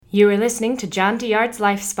You are listening to John Douillard's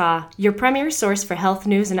Life Spa, your premier source for health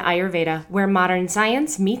news and Ayurveda, where modern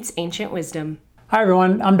science meets ancient wisdom. Hi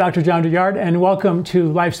everyone, I'm Dr. John Douillard and welcome to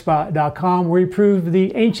LifeSpa.com, where we prove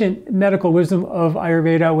the ancient medical wisdom of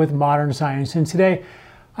Ayurveda with modern science. And today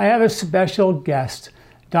I have a special guest,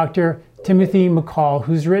 Dr. Timothy McCall,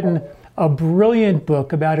 who's written a brilliant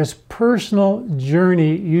book about his personal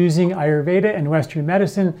journey using Ayurveda and Western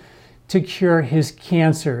medicine to cure his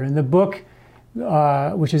cancer. And the book,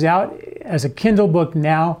 which is out as a Kindle book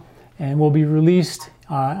now and will be released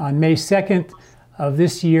on May 2nd of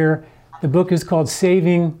this year. The book is called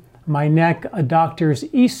Saving My Neck, A Doctor's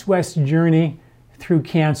East-West Journey Through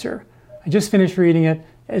Cancer. I just finished reading it.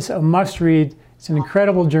 It's a must-read. It's an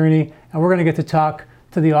incredible journey, and we're going to get to talk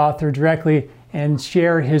to the author directly and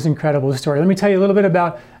share his incredible story. Let me tell you a little bit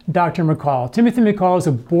about Dr. McCall. Timothy McCall is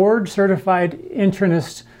a board-certified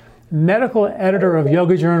internist, medical editor of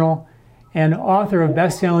Yoga Journal, and author of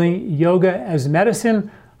best-selling Yoga as Medicine.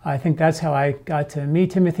 I think that's how I got to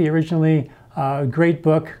meet Timothy originally. Great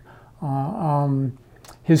book.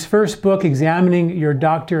 His first book, Examining Your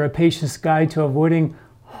Doctor, A Patient's Guide to Avoiding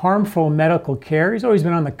Harmful Medical Care. He's always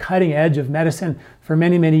been on the cutting edge of medicine for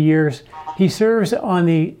many, many years. He serves on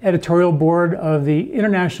the editorial board of the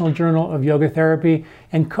International Journal of Yoga Therapy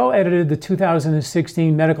and co-edited the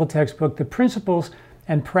 2016 medical textbook, The Principles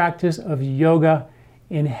and Practice of Yoga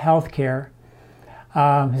in Healthcare.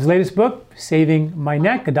 His latest book, Saving My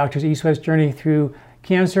Neck, A Doctor's East-West Journey Through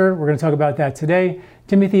Cancer. We're going to talk about that today.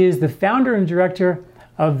 Timothy is the founder and director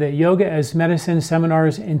of the Yoga as Medicine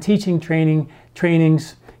seminars and teaching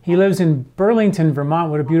trainings. He lives in Burlington,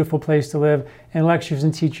 Vermont. What a beautiful place to live, and lectures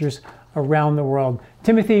and teachers around the world.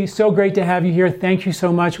 Timothy, so great to have you here. Thank you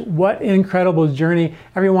so much. What an incredible journey.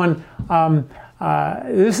 Everyone,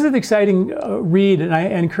 this is an exciting read, and I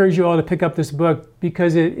encourage you all to pick up this book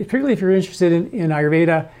because, particularly if you're interested in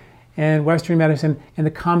Ayurveda and Western medicine and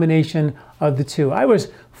the combination of the two. I was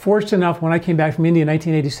fortunate enough when I came back from India in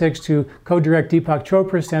 1986 to co-direct Deepak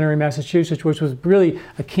Chopra's center in Massachusetts, which was really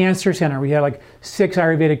a cancer center. We had like 6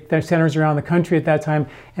 Ayurvedic centers around the country at that time,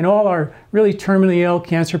 and all our really terminally ill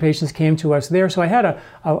cancer patients came to us there. So I had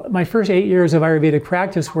my first 8 years of Ayurvedic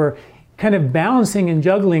practice were kind of balancing and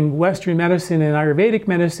juggling Western medicine and Ayurvedic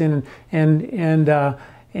medicine, and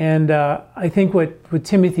I think what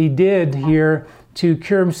Timothy did here to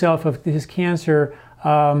cure himself of his cancer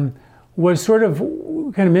was sort of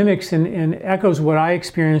kind of mimics and echoes what I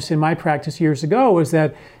experienced in my practice years ago, was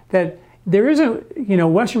that there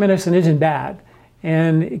isn't, Western medicine isn't bad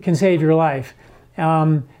and it can save your life,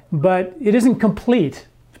 but it isn't complete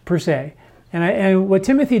per se. And what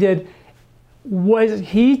Timothy did was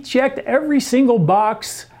he checked every single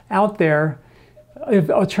box out there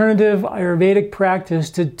of alternative Ayurvedic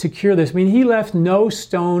practice to cure this. I mean, he left no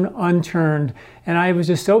stone unturned. And I was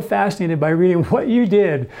just so fascinated by reading what you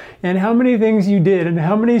did and how many things you did and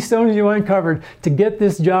how many stones you uncovered to get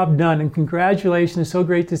this job done. And congratulations, so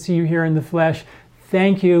great to see you here in the flesh.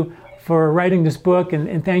 Thank you for writing this book,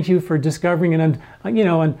 and thank you for discovering and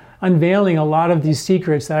unveiling a lot of these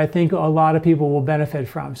secrets that I think a lot of people will benefit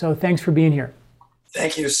from. So thanks for being here.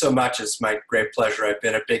 Thank you so much. It's my great pleasure. I've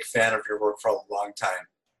been a big fan of your work for a long time.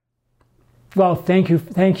 Well, thank you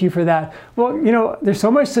for that. Well, there's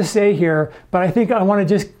so much to say here, but I think I want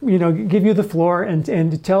to just, give you the floor and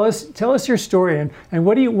tell us your story and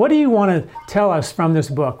what do you want to tell us from this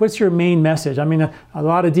book? What's your main message? I mean, a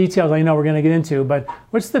lot of details I know we're going to get into, but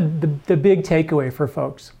what's the big takeaway for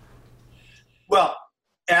folks? Well,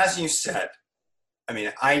 as you said,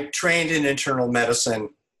 I trained in internal medicine,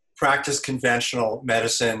 practiced conventional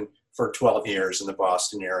medicine for 12 years in the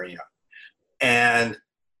Boston area. And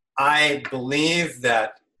I believe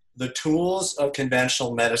that the tools of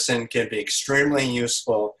conventional medicine can be extremely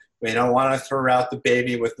useful. We don't want to throw out the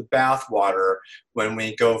baby with the bathwater when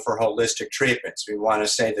we go for holistic treatments. We want to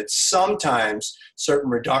say that sometimes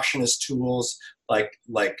certain reductionist tools like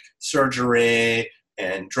surgery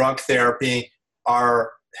and drug therapy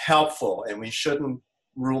are helpful, and we shouldn't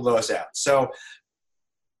rule those out. So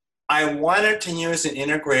I wanted to use an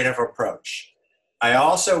integrative approach. I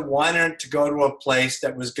also wanted to go to a place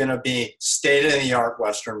that was going to be state-of-the-art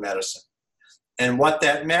Western medicine. And what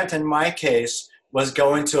that meant in my case was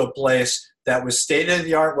going to a place that was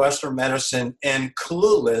state-of-the-art Western medicine and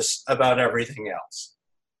clueless about everything else.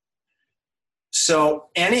 So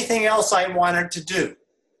anything else I wanted to do,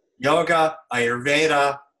 yoga,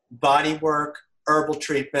 Ayurveda, body work, herbal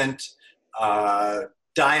treatment,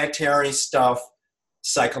 dietary stuff,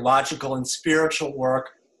 psychological and spiritual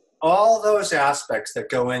work, all those aspects that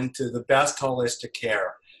go into the best holistic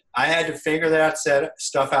care. I had to figure that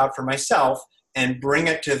stuff out for myself and bring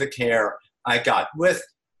it to the care I got with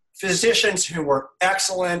physicians who were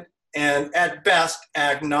excellent and at best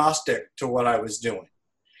agnostic to what I was doing.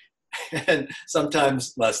 And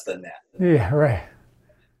sometimes less than that. Yeah, right.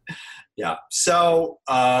 Yeah. So,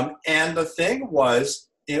 and the thing was,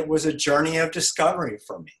 it was a journey of discovery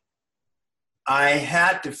for me. I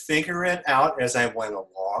had to figure it out as I went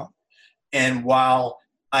along. And while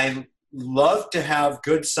I love to have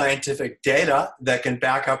good scientific data that can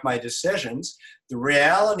back up my decisions, the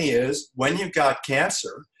reality is when you've got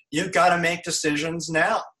cancer, you've got to make decisions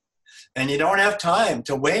now. And you don't have time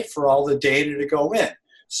to wait for all the data to go in.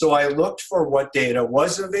 So I looked for what data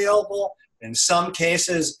was available. In some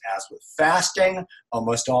cases, as with fasting,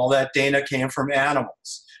 almost all that data came from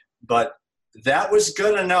animals. But that was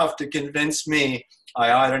good enough to convince me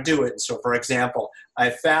I ought to do it. So, for example, I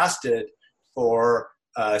fasted for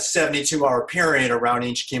a 72-hour period around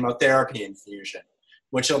each chemotherapy infusion,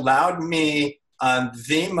 which allowed me on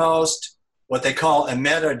the most, what they call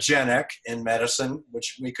emetogenic in medicine,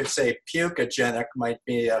 which we could say pukogenic might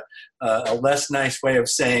be a less nice way of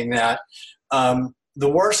saying that. The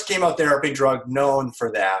worst chemotherapy drug known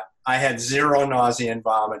for that, I had zero nausea and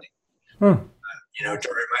vomiting, during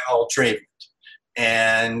my whole treatment.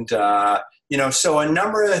 And, so a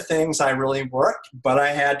number of the things I really worked, but I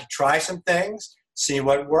had to try some things, see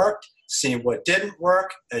what worked, see what didn't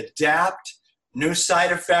work, adapt. New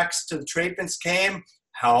side effects to the treatments came.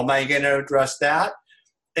 How am I going to address that?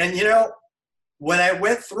 And, when I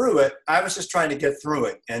went through it, I was just trying to get through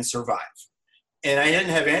it and survive. And I didn't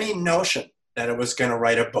have any notion that I was going to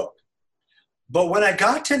write a book. But when I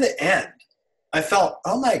got to the end, I felt,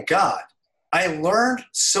 oh my God, I learned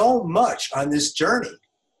so much on this journey.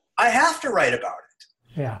 I have to write about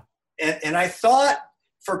it. Yeah. And I thought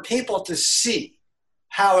for people to see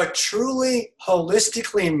how a truly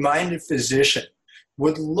holistically minded physician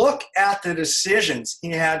would look at the decisions he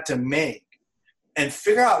had to make and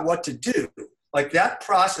figure out what to do, like that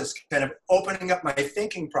process kind of opening up my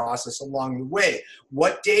thinking process along the way,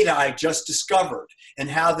 what data I just discovered and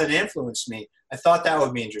how that influenced me, I thought that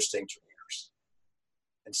would be interesting to readers.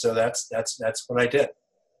 And so that's what I did.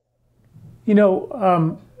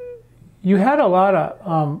 You had a lot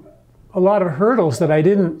of hurdles that I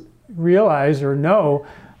didn't realize or know.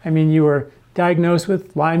 I mean, you were diagnosed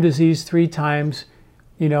with Lyme disease 3 times,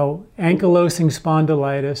 ankylosing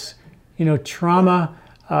spondylitis, trauma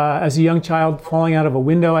as a young child, falling out of a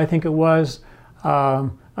window, I think it was,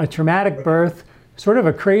 a traumatic birth, sort of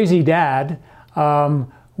a crazy dad,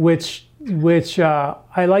 which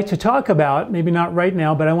I like to talk about, maybe not right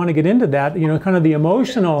now, but I want to get into that, kind of the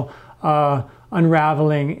emotional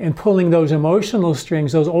unraveling and pulling those emotional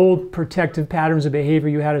strings, those old protective patterns of behavior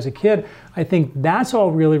you had as a kid. I think that's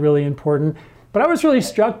all really, really important. But I was really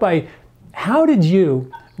struck by how did you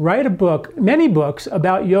write a book, many books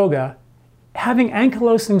about yoga, having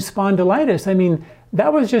ankylosing spondylitis? I mean,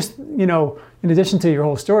 that was just, in addition to your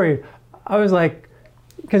whole story, I was like,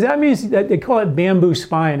 because that means that they call it bamboo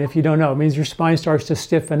spine, if you don't know. It means your spine starts to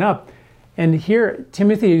stiffen up. And here,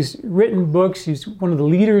 Timothy's written books. He's one of the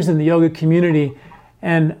leaders in the yoga community.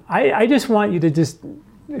 And I just want you to just,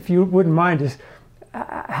 if you wouldn't mind, just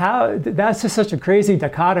how, that's just such a crazy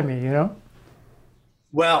dichotomy,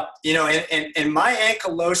 Well, and my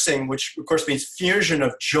ankylosing, which of course means fusion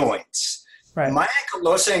of joints, right. My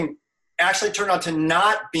ankylosing actually turned out to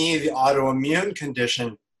not be the autoimmune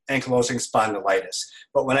condition ankylosing spondylitis.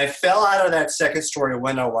 But when I fell out of that second-story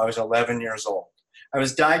window while I was 11 years old, I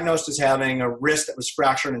was diagnosed as having a wrist that was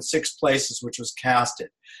fractured in 6 places, which was casted.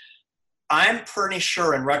 I'm pretty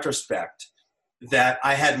sure in retrospect that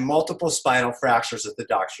I had multiple spinal fractures that the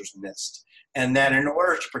doctors missed. And that in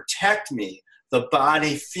order to protect me, the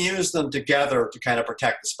body fused them together to kind of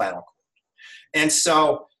protect the spinal cord. And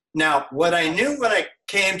so now what I knew when I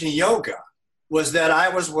came to yoga was that I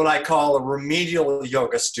was what I call a remedial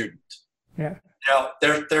yoga student. Yeah.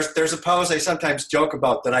 There's a pose I sometimes joke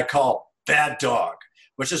about that I call bad dog,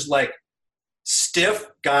 which is like stiff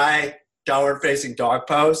guy downward facing dog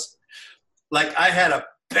pose. Like I had a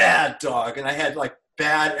bad dog and I had like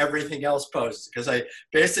bad everything else poses because I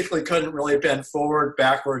basically couldn't really bend forward,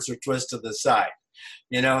 backwards, or twist to the side.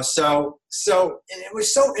 So and it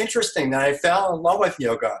was so interesting that I fell in love with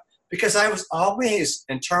yoga because I was always,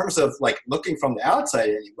 in terms of like looking from the outside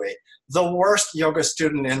anyway, the worst yoga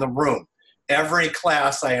student in the room, every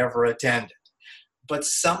class I ever attended. But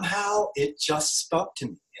somehow it just spoke to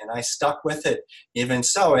me and I stuck with it even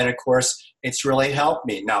so. And of course, it's really helped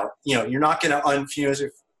me. Now, you're not going to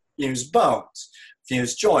fuse bones,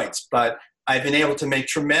 fuse joints, but I've been able to make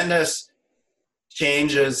tremendous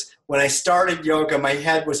changes. When I started yoga, my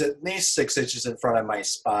head was at least 6 inches in front of my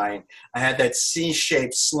spine. I had that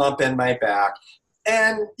C-shaped slump in my back.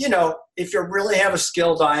 And, if you really have a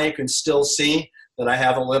skilled eye, you can still see that I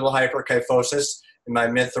have a little hyperkyphosis in my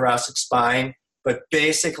mid-thoracic spine. But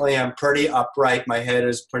basically, I'm pretty upright. My head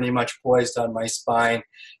is pretty much poised on my spine.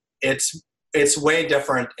 It's way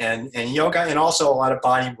different. And yoga, and also a lot of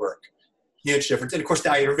body work, huge difference. And, of course, the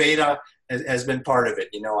Ayurveda has been part of it.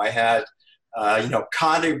 I had,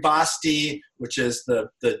 Khandhi Basti, which is the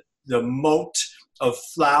moat of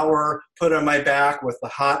flour put on my back with the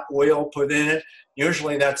hot oil put in it.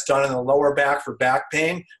 Usually that's done in the lower back for back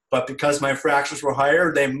pain, but because my fractures were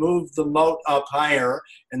higher, they moved the moat up higher,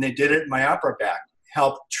 and they did it in my upper back.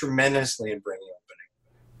 Helped tremendously in bringing opening.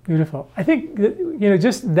 Beautiful. I think,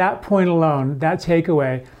 just that point alone, that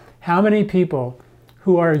takeaway, how many people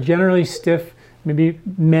who are generally stiff, maybe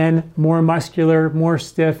men, more muscular, more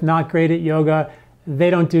stiff, not great at yoga, they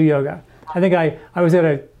don't do yoga. I think I was at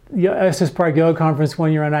a Estes Park Yoga Conference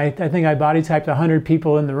one year, and I think I body typed 100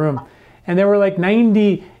 people in the room. And there were like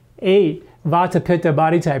 98 Vata Pitta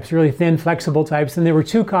body types, really thin, flexible types, and there were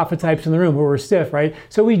 2 Kapha types in the room who were stiff, right?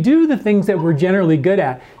 So we do the things that we're generally good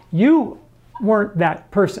at. You weren't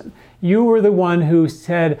that person. You were the one who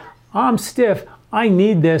said, I'm stiff, I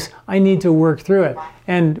need this, I need to work through it.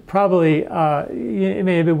 And probably it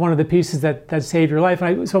may have been one of the pieces that saved your life.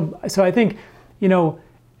 And so I think,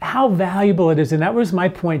 how valuable it is. And that was my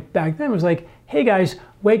point back then. It was like, hey guys,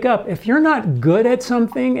 wake up. If you're not good at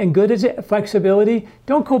something and good at flexibility,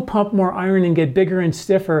 don't go pump more iron and get bigger and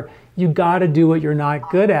stiffer. You got to do what you're not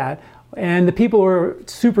good at. And the people who are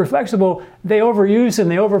super flexible, they overuse and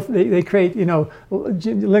they create,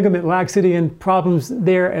 ligament laxity and problems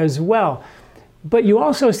there as well. But you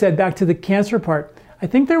also said, back to the cancer part, I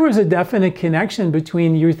think there was a definite connection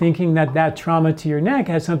between you thinking that trauma to your neck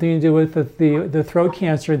had something to do with the throat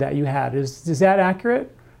cancer that you had. Is that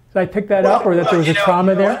accurate? Did I pick that up, or that there was a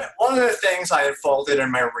trauma there? One of the things I unfolded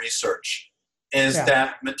in my research is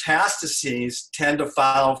that metastases tend to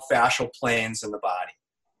follow fascial planes in the body.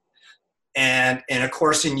 And of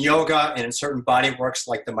course, in yoga and in certain body works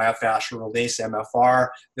like the myofascial release, MFR,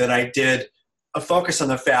 that I did, a focus on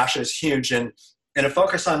the fascia is huge. And a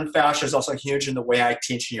focus on fascia is also huge in the way I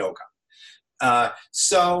teach yoga.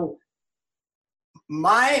 So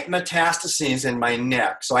my metastases in my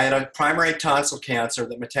neck, so I had a primary tonsil cancer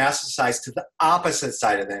that metastasized to the opposite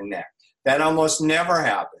side of the neck. That almost never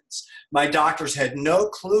happens. My doctors had no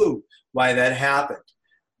clue why that happened.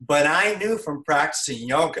 But I knew from practicing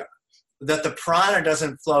yoga that the prana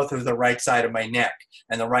doesn't flow through the right side of my neck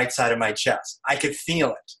and the right side of my chest. I could feel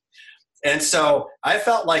it. And so I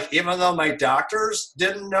felt like, even though my doctors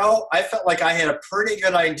didn't know, I felt like I had a pretty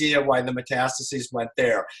good idea why the metastases went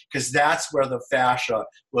there, because that's where the fascia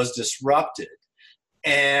was disrupted.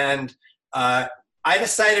 And I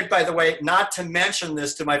decided, by the way, not to mention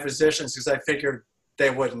this to my physicians, because I figured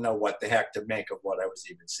they wouldn't know what the heck to make of what I was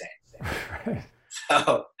even saying. Right.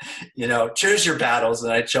 So, choose your battles,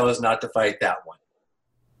 and I chose not to fight that one.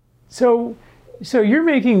 So you're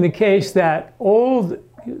making the case that old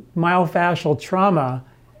myofascial trauma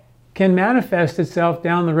can manifest itself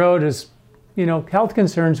down the road as, health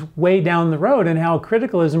concerns way down the road, and how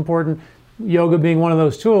critical is important, yoga being one of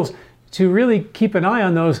those tools, to really keep an eye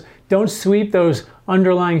on those. Don't sweep those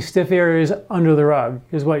underlying stiff areas under the rug,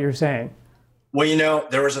 is what you're saying. Well,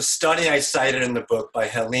 there was a study I cited in the book by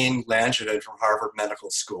Helene Langevin from Harvard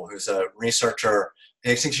Medical School, who's a researcher.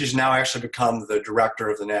 I think she's now actually become the director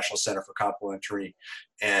of the National Center for Complementary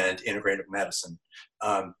and Integrative Medicine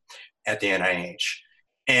at the NIH.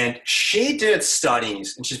 And she did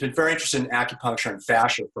studies, and she's been very interested in acupuncture and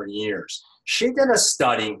fascia for years. She did a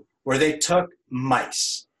study where they took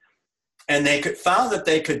mice, and they found that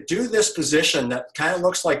they could do this position that kind of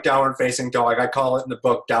looks like downward facing dog. I call it in the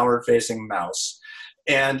book downward facing mouse.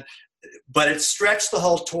 But it stretched the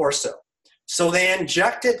whole torso. So they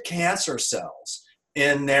injected cancer cells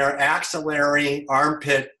in their axillary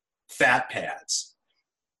armpit fat pads.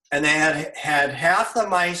 And they had half the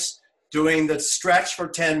mice doing the stretch for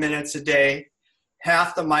 10 minutes a day,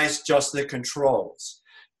 half the mice just the controls.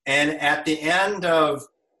 And at the end of,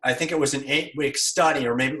 I think it was an 8-week study,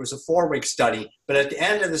 or maybe it was a 4-week study, but at the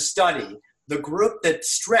end of the study, the group that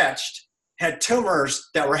stretched had tumors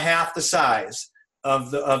that were half the size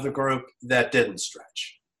of the group that didn't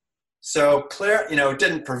stretch. So it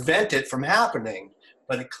didn't prevent it from happening,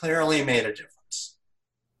 but it clearly made a difference.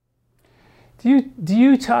 Do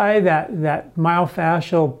you tie that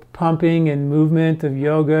myofascial pumping and movement of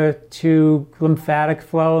yoga to lymphatic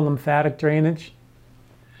flow and lymphatic drainage?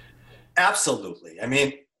 Absolutely. I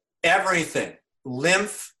mean, everything,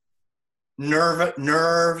 lymph,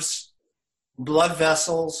 nerves, blood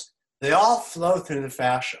vessels, they all flow through the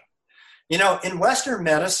fascia. In Western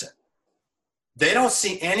medicine, They don't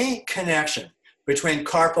see any connection between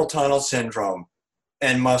carpal tunnel syndrome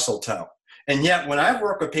and muscle tone. And yet, when I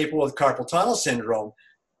work with people with carpal tunnel syndrome,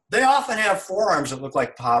 they often have forearms that look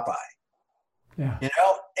like Popeye. Yeah. You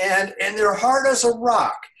know, and they're hard as a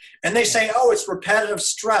rock. And they say, oh, it's repetitive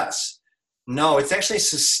stress. No, it's actually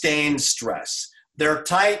sustained stress. They're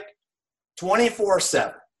tight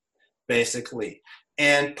 24/7, basically.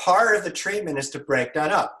 And part of the treatment is to break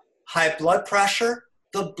that up. High blood pressure,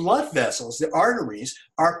 the blood vessels, the arteries,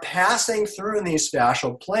 are passing through these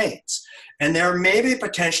fascial planes. And they're maybe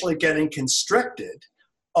potentially getting constricted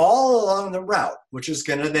all along the route, which is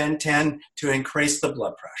going to then tend to increase the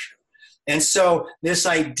blood pressure. And so this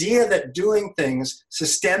idea that doing things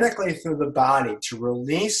systemically through the body to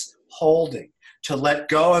release holding, to let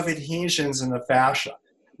go of adhesions in the fascia,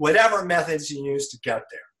 whatever methods you use to get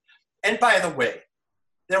there. And by the way,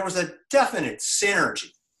 there was a definite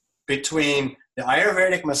synergy between the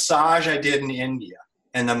Ayurvedic massage I did in India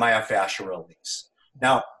and the myofascial release.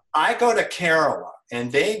 Now, I go to Kerala,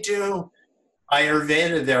 and they do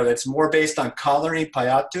Ayurveda there that's more based on Kalari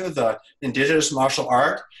Payattu, the indigenous martial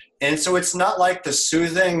art. And so it's not like the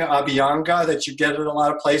soothing Abhyanga that you get at a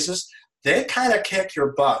lot of places. They kind of kick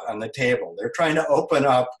your butt on the table. They're trying to open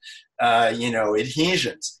up,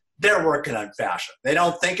 adhesions. They're working on fascia. They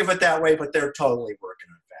don't think of it that way, but they're totally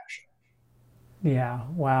working on fascia. Yeah,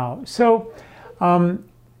 wow. So,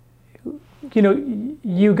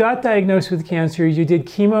 you got diagnosed with cancer. You did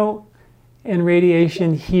chemo and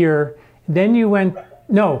radiation here. Then you went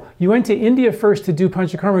to India first to do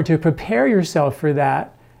Panchakarma to prepare yourself for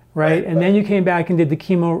that, right? And then you came back and did the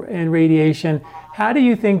chemo and radiation. How do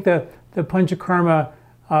you think the Panchakarma,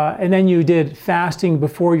 and then you did fasting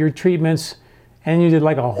before your treatments, and you did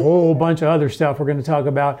like a whole bunch of other stuff we're going to talk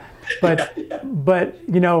about. But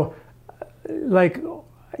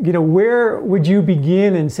where would you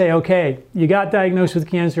begin and say, okay, you got diagnosed with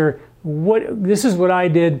cancer. This is what I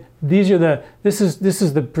did. This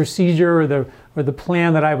is the procedure or the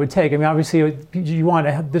plan that I would take. I mean, obviously, you want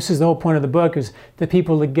to. This is the whole point of the book, is the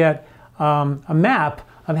people to get a map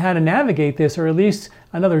of how to navigate this, or at least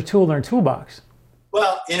another tool in their toolbox.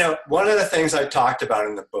 Well, one of the things I talked about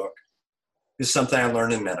in the book is something I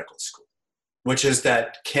learned in medical school, which is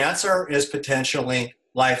that cancer is potentially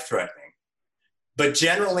life-threatening, but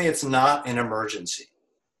generally it's not an emergency.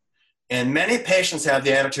 And many patients have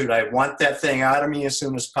the attitude, I want that thing out of me as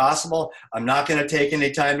soon as possible. I'm not going to take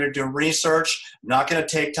any time to do research. I'm not going to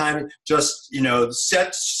take time, just,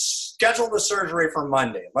 schedule the surgery for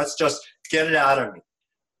Monday. Let's just get it out of me.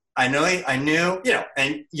 I knew,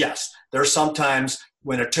 and yes, there's sometimes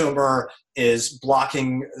when a tumor is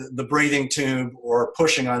blocking the breathing tube or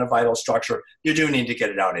pushing on a vital structure, you do need to get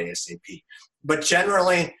it out ASAP. But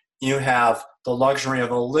generally, you have the luxury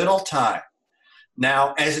of a little time.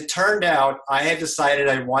 Now, as it turned out, I had decided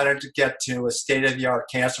I wanted to get to a state-of-the-art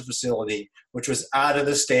cancer facility, which was out of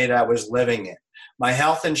the state I was living in. My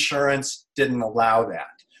health insurance didn't allow that.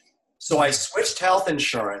 So I switched health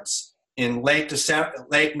insurance in late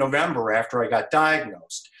November after I got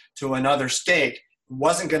diagnosed to another state. It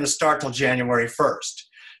wasn't going to start till January 1st.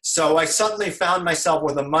 So I suddenly found myself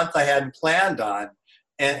with a month I hadn't planned on.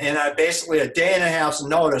 And I basically, a day and a half's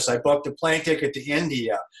notice, I booked a plane ticket to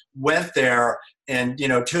India, went there, and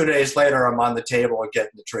 2 days later, I'm on the table and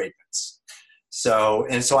getting the treatments. So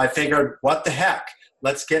I figured, what the heck?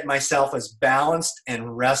 Let's get myself as balanced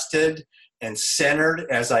and rested and centered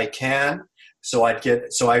as I can. So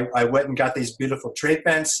I went and got these beautiful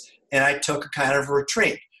treatments, and I took a kind of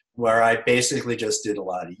retreat where I basically just did a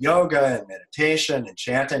lot of yoga and meditation and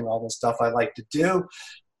chanting, all the stuff I like to do.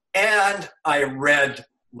 And I read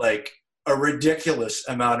like a ridiculous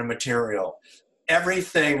amount of material.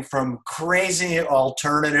 Everything from crazy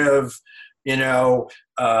alternative, cancer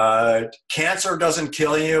doesn't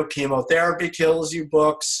kill you, chemotherapy kills you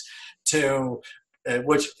books, to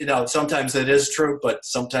which, sometimes it is true, but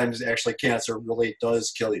sometimes actually cancer really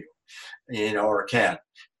does kill you, or can.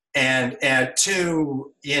 And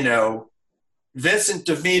to, Vincent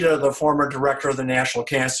DeVita, the former director of the National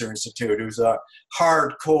Cancer Institute, who's a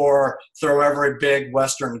hardcore, throw every big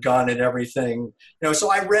Western gun at everything. So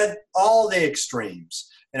I read all the extremes,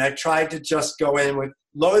 and I tried to just go in with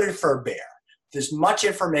loaded for bear, as much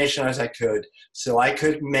information as I could, so I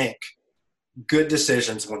could make good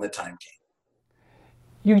decisions when the time came.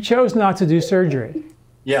 You chose not to do surgery.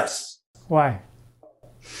 Yes. Why?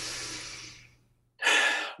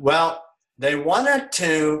 Well, they wanted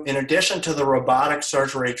to, in addition to the robotic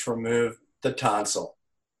surgery to remove the tonsil,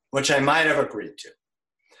 which I might have agreed to,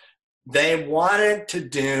 they wanted to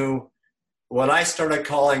do what I started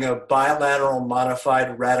calling a bilateral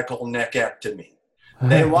modified radical neckectomy,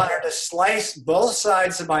 They wanted to slice both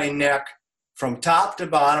sides of my neck from top to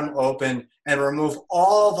bottom open and remove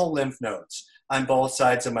all the lymph nodes on both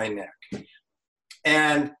sides of my neck.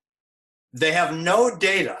 And they have no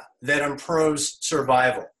data that improves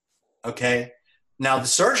survival, okay? Now, the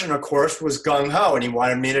surgeon, of course, was gung-ho, and he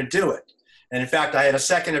wanted me to do it. And in fact, I had a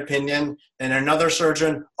second opinion, and another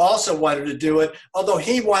surgeon also wanted to do it, although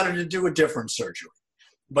he wanted to do a different surgery.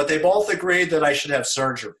 But they both agreed that I should have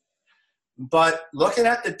surgery. But looking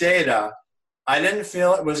at the data, I didn't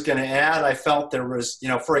feel it was going to add. I felt there was,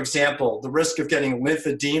 for example, the risk of getting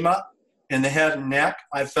lymphedema in the head and neck,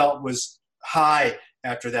 I felt was high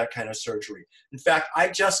after that kind of surgery. In fact, I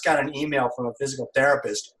just got an email from a physical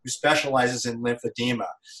therapist who specializes in lymphedema.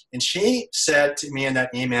 And she said to me in that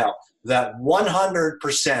email that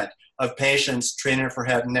 100% of patients treated for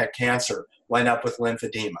head and neck cancer wind up with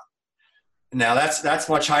lymphedema. Now, that's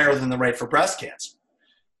much higher than the rate for breast cancer.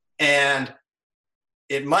 And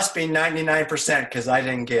it must be 99% because I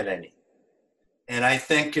didn't get any. And I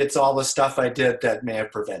think it's all the stuff I did that may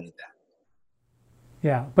have prevented that.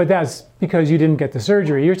 Yeah, but that's because you didn't get the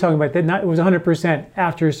surgery. You're talking about that. It was 100%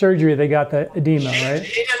 after surgery they got the edema, right?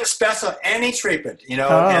 He didn't specify any treatment,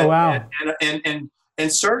 Oh, wow.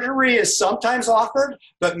 And surgery is sometimes offered,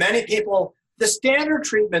 but many people, the standard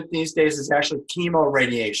treatment these days is actually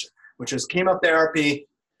chemoradiation, which is chemotherapy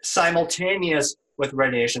simultaneous with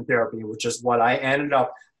radiation therapy, which is what I ended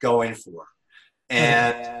up going for.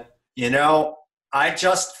 And, I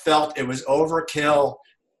just felt it was overkill.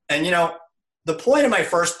 And, the point of my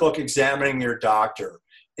first book, Examining Your Doctor,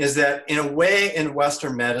 is that in a way in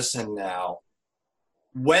Western medicine now,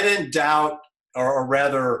 when in doubt, or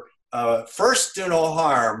rather, first do no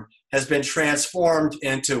harm, has been transformed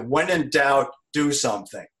into when in doubt, do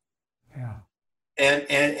something. Yeah.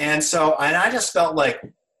 And so I just felt like,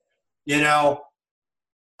 I'm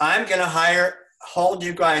going to hold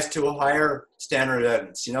you guys to a higher standard of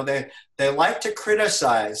evidence. They like to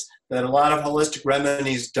criticize that a lot of holistic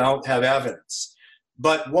remedies don't have evidence.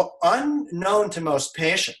 But what unknown to most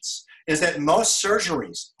patients is that most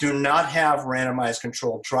surgeries do not have randomized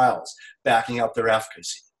controlled trials backing up their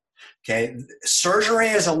efficacy. Okay, surgery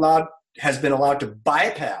has been allowed to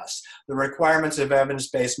bypass the requirements of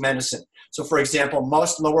evidence-based medicine. So, for example,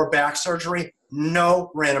 most lower back surgery,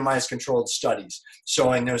 no randomized controlled studies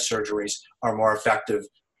showing those surgeries are more effective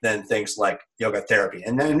than things like yoga therapy.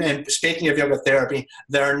 And speaking of yoga therapy,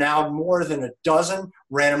 there are now more than a dozen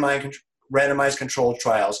randomized controlled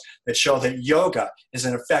trials that show that yoga is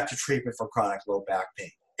an effective treatment for chronic low back pain,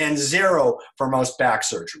 and 0 for most back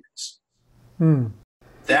surgeries.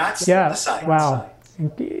 That's the science. Wow.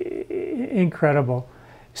 Incredible.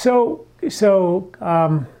 So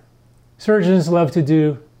surgeons love to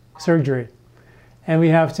do surgery, and we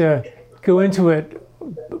have to go into it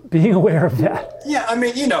being aware of that. Yeah,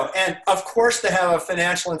 and of course they have a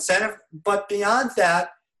financial incentive, but beyond that,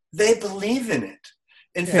 they believe in it.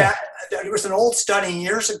 In fact, there was an old study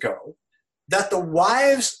years ago that the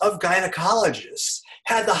wives of gynecologists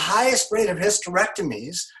had the highest rate of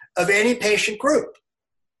hysterectomies of any patient group.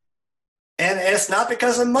 And it's not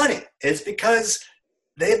because of money. It's because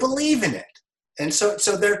they believe in it. And so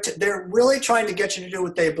they're really trying to get you to do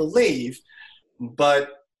what they believe, but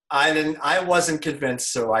I wasn't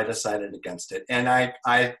convinced, so I decided against it. And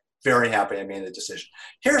I'm very happy I made the decision.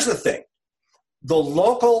 Here's the thing. The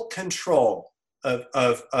local control of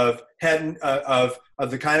the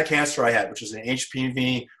kind of cancer I had, which is an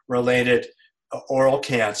HPV-related oral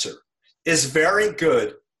cancer, is very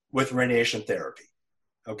good with radiation therapy.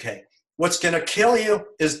 Okay. What's going to kill you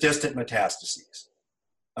is distant metastases.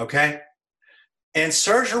 Okay? And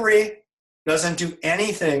surgery doesn't do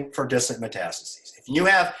anything for distant metastases. If you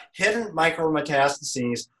have hidden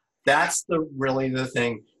micrometastases, that's really the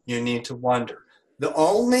thing you need to wonder. The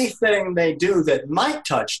only thing they do that might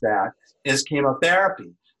touch that is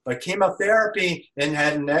chemotherapy. But chemotherapy in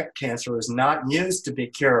head and neck cancer is not used to be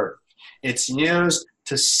curative. It's used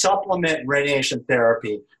to supplement radiation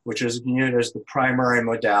therapy, which is viewed as the primary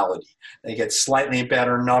modality. They get slightly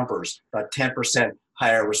better numbers, about 10%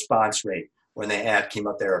 higher response rate when they add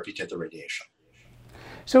chemotherapy to the radiation.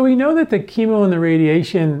 So we know that the chemo and the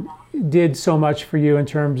radiation did so much for you in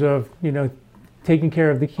terms of, taking care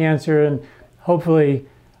of the cancer and hopefully,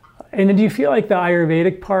 and do you feel like the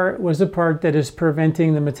Ayurvedic part was the part that is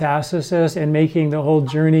preventing the metastasis and making the whole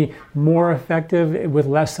journey more effective with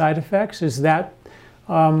less side effects? Is that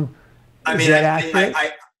accurate?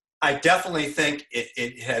 I definitely think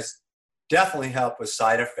it has definitely helped with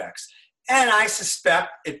side effects. And I suspect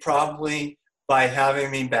it probably, by having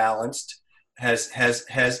me balanced,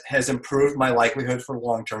 has improved my likelihood for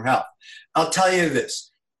long-term health. I'll tell you this.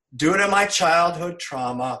 due to my childhood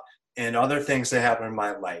trauma and other things that happened in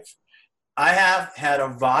my life, I have had a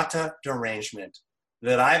vata derangement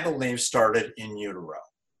that I believe started in utero.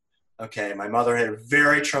 Okay, my mother had a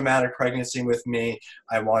very traumatic pregnancy with me.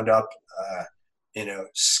 I wound up,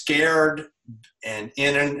 scared and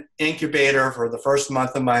in an incubator for the first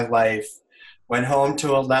month of my life. Went home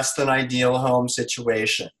to a less than ideal home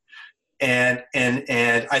situation, and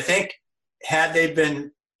I think had they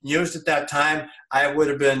been used at that time, I would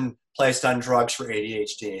have been placed on drugs for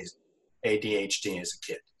ADHD as a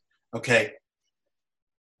kid. Okay.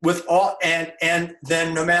 With all, and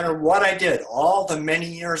then no matter what I did, all the many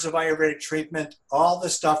years of Ayurvedic treatment, all the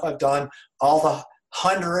stuff I've done, all the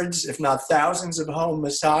hundreds, if not thousands of home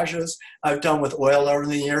massages I've done with oil over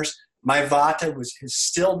the years, my vata has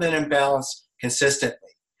still been in balance consistently.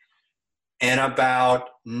 And about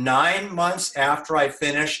 9 months after I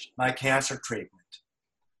finished my cancer treatment,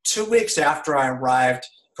 2 weeks after I arrived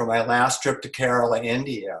for my last trip to Kerala,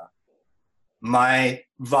 India, my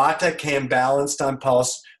vata came balanced on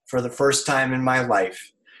pulse for the first time in my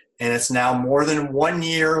life. And it's now more than 1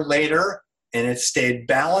 year later, and it stayed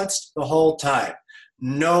balanced the whole time.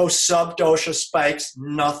 No subdosha spikes,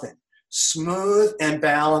 nothing. Smooth and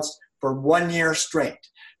balanced for 1 year straight.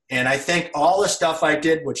 And I think all the stuff I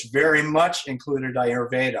did, which very much included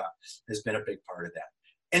Ayurveda, has been a big part of that.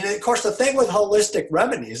 And of course, the thing with holistic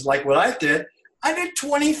remedies, like what I did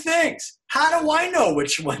 20 things. How do I know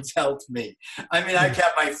which ones helped me? I mean, I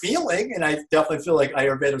kept my feeling, and I definitely feel like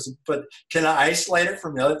Ayurveda was, but can I isolate it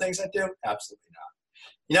from the other things I do? Absolutely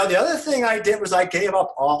not. The other thing I did was I gave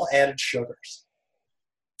up all added sugars.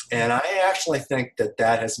 And I actually think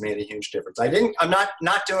that has made a huge difference. I'm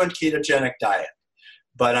not doing ketogenic diet,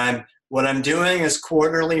 but what I'm doing is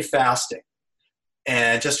quarterly fasting.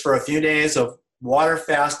 And just for a few days of water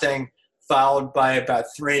fasting, followed by about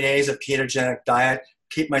 3 days of ketogenic diet,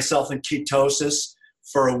 keep myself in ketosis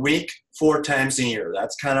for a week, 4 times a year.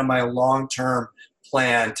 That's kind of my long-term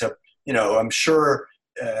plan to, I'm sure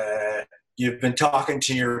you've been talking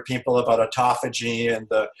to your people about autophagy and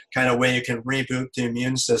the kind of way you can reboot the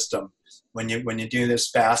immune system when you do this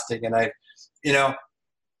fasting. And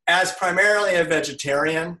as primarily a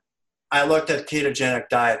vegetarian, I looked at ketogenic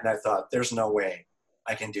diet and I thought, there's no way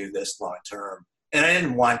I can do this long-term. And I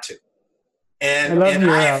didn't want to. And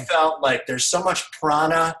I felt like there's so much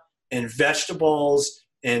prana in vegetables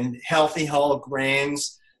and healthy whole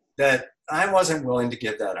grains that I wasn't willing to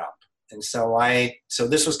give that up. And so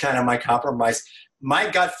this was kind of my compromise. My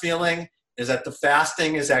gut feeling is that the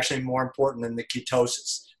fasting is actually more important than the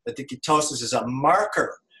ketosis, that the ketosis is a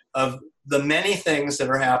marker of the many things that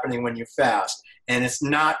are happening when you fast. And it's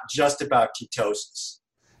not just about ketosis.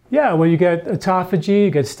 Yeah, well, you get autophagy,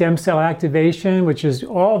 you get stem cell activation, which is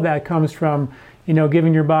all of that comes from,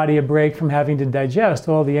 giving your body a break from having to digest.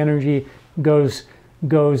 All the energy goes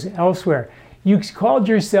elsewhere. You called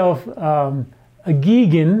yourself a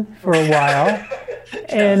Geegan for a while,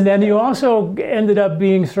 and then you also ended up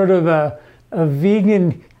being sort of a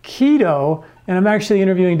vegan keto. And I'm actually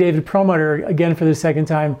interviewing David Perlmutter again for the second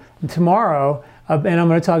time tomorrow, and I'm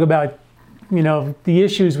going to talk about, the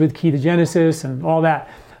issues with ketogenesis and all that.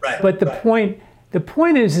 Right, but the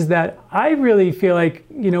point is that I really feel like,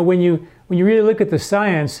 when you really look at the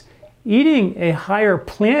science, eating a higher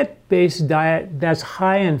plant-based diet that's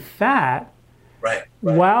high in fat, right.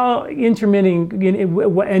 while intermitting,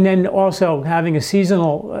 and then also having a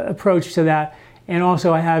seasonal approach to that, and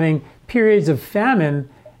also having periods of famine,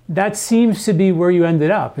 that seems to be where you ended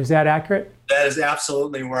up. Is that accurate? That is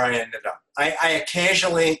absolutely where I ended up. I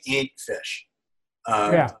occasionally eat fish.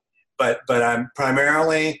 But I'm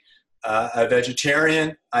primarily a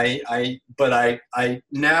vegetarian. But I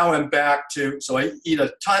now am back to, so I eat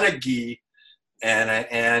a ton of ghee,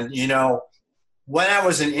 and when I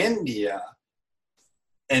was in India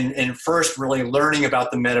and first really learning about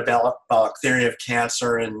the metabolic theory of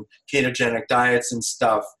cancer and ketogenic diets and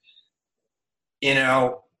stuff,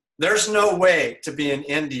 there's no way to be in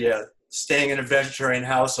India staying in a vegetarian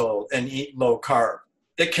household and eat low carb.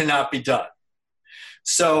 It cannot be done.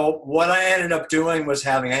 So what I ended up doing was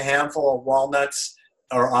having a handful of walnuts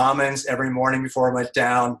or almonds every morning before I went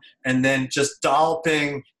down, and then just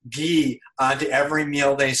dolloping ghee onto every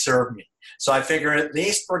meal they served me. So I figured at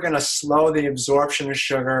least we're going to slow the absorption of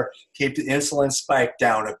sugar, keep the insulin spike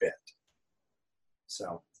down a bit.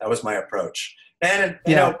 So that was my approach. And,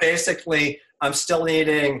 basically I'm still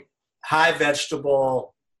eating high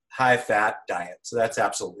vegetable, high fat diet. So that's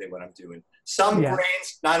absolutely what I'm doing. Some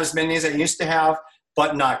grains, not as many as I used to have,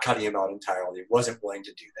 but not cutting them out entirely. Wasn't willing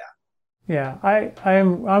to do that. Yeah,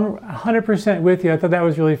 I'm 100% with you. I thought that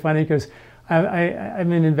was really funny because I've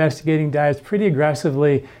been investigating diets pretty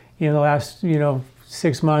aggressively, the last,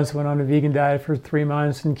 6 months, went on a vegan diet for 3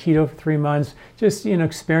 months and keto for 3 months, just,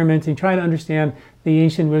 experimenting, trying to understand the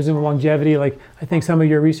ancient wisdom of longevity. Like I think some of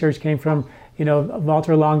your research came from,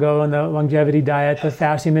 Walter Longo and the longevity diet, the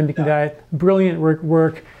fasting mimicking diet, brilliant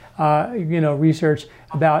work, research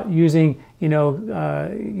about using,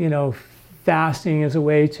 fasting as a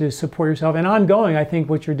way to support yourself. And ongoing, I think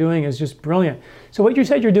what you're doing is just brilliant. So what you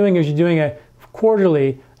said you're doing is you're doing a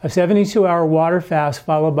 72-hour water fast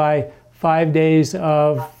followed by 5 days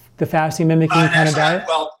of the fasting mimicking kind of diet?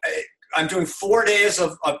 Well, I'm doing 4 days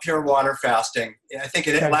of pure water fasting. I think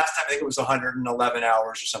last time it was 111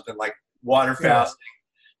 hours or something like water fasting.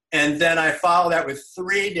 And then I follow that with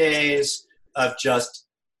 3 days of just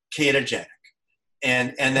ketogenic.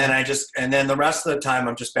 And then the rest of the time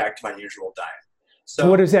I'm just back to my usual diet. So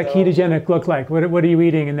what does that ketogenic look like? What are you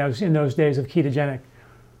eating in those days of ketogenic?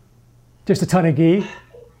 Just a ton of ghee?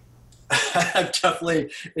 I'm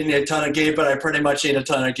definitely eating a ton of ghee, but I pretty much eat a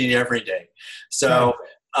ton of ghee every day. So,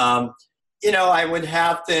 I would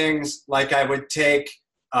have things like I would take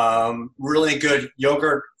really good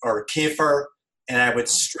yogurt or kefir, and I would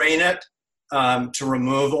strain it to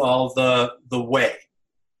remove all the whey.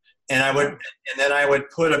 And then I would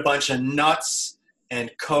put a bunch of nuts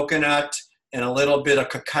and coconut and a little bit of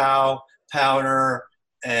cacao powder,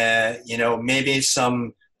 maybe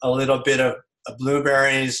a little bit of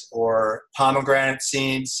blueberries or pomegranate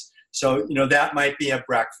seeds. So, that might be a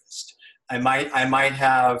breakfast. I might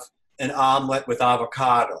have an omelet with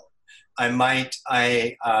avocado. I make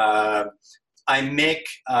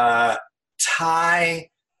Thai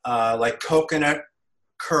like coconut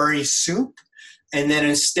curry soup. And then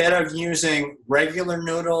instead of using regular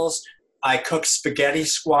noodles, I cook spaghetti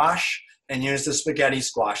squash and use the spaghetti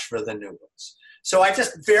squash for the noodles. So I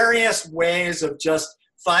just various ways of just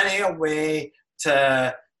finding a way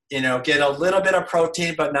to, get a little bit of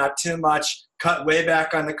protein, but not too much, cut way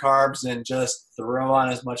back on the carbs and just throw on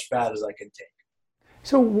as much fat as I can take.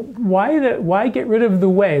 So why get rid of the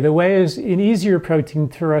whey? The whey is an easier protein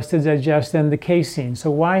for us to digest than the casein.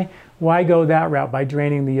 So why go that route by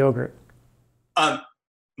draining the yogurt?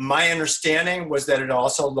 My understanding was that it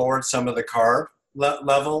also lowered some of the carb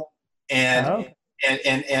level, and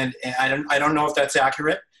I don't know if that's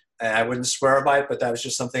accurate. I wouldn't swear by it, but that was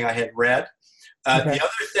just something I had read. The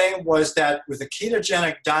other thing was that with a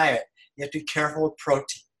ketogenic diet, you have to be careful with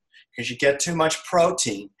protein because you get too much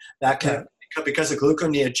protein that can, because of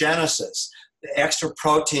gluconeogenesis, the extra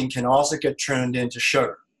protein can also get turned into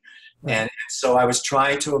sugar. Right. And so I was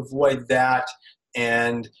trying to avoid that.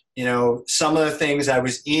 And, some of the things I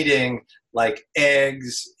was eating, like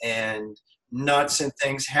eggs and nuts and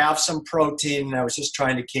things, have some protein. And I was just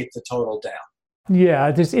trying to keep the total down. Yeah,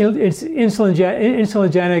 it's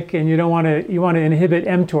insulinogenic, and you want to inhibit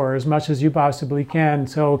mTOR as much as you possibly can.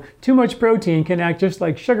 So too much protein can act just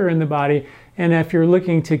like sugar in the body. And if you're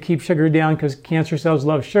looking to keep sugar down, because cancer cells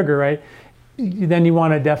love sugar, right? Then you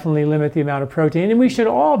want to definitely limit the amount of protein. And we should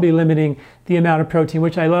all be limiting the amount of protein,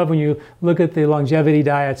 which I love when you look at the longevity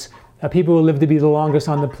diets, people who live to be the longest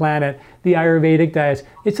on the planet, the Ayurvedic diets.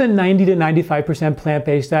 It's a 90 to 95%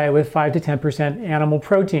 plant-based diet with 5 to 10% animal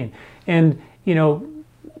protein. And,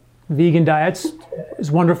 vegan diets,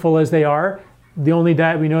 as wonderful as they are, the only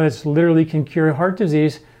diet we know that literally can cure heart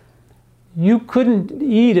disease, you couldn't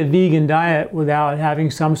eat a vegan diet without having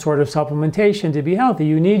some sort of supplementation to be healthy.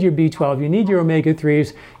 You need your B12, you need your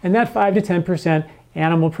omega-3s, and that 5 to 10%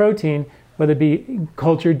 animal protein, whether it be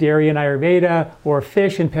cultured dairy in Ayurveda or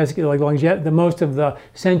fish and pesca, like the most of the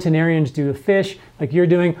centenarians do fish, like you're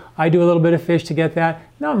doing. I do a little bit of fish to get that.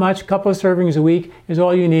 Not much, a couple of servings a week is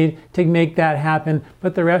all you need to make that happen,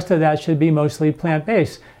 but the rest of that should be mostly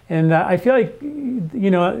plant-based. And I feel like,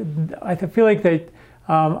 that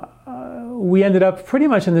we ended up pretty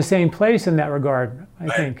much in the same place in that regard, I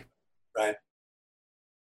think. Right.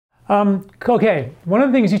 Okay, one of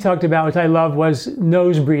the things you talked about, which I love, was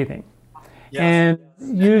nose breathing. Yes. And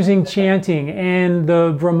using chanting and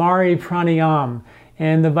the Brahmari pranayam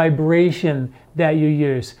and the vibration that you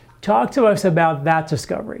use. Talk to us about that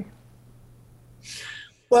discovery.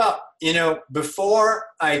 Well, before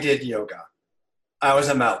I did yoga, I was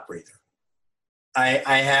a mouth breather.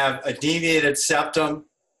 I have a deviated septum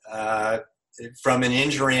from an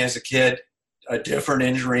injury as a kid, a different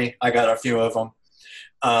injury. I got a few of them.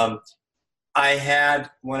 I had,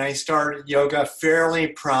 when I started yoga, fairly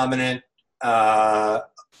prominent hay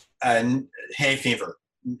fever,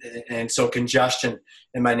 and so congestion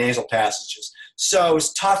in my nasal passages. So it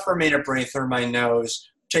was tough for me to breathe through my nose,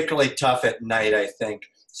 particularly tough at night, I think.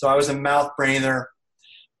 So I was a mouth breather.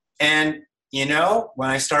 And, when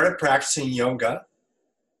I started practicing yoga,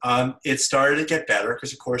 it started to get better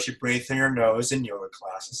because, of course, you breathe through your nose in yoga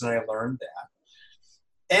classes, and I learned that.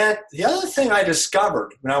 And the other thing I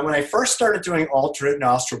discovered, now when I first started doing alternate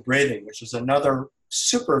nostril breathing, which is another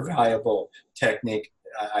super valuable technique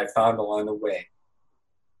I found along the way,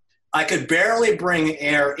 I could barely bring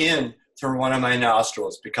air in through one of my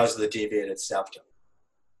nostrils because of the deviated septum.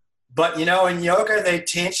 But, you know, in yoga, they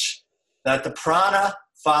teach that the prana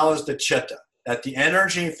follows the chitta, that the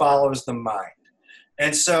energy follows the mind.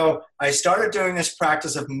 And so I started doing this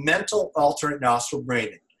practice of mental alternate nostril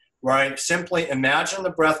breathing, where I simply imagine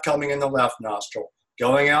the breath coming in the left nostril,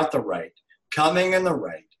 going out the right, coming in the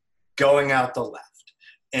right, going out the left,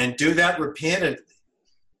 and do that repeatedly.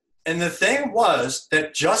 And the thing was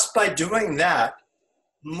that just by doing that,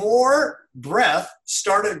 more breath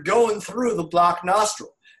started going through the blocked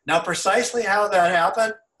nostril. Now, precisely how that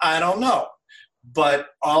happened, I don't know. But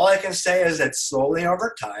all I can say is that slowly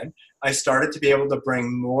over time, I started to be able to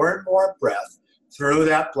bring more and more breath through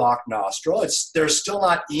that blocked nostril. They're still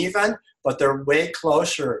not even, but they're way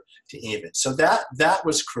closer to even. So that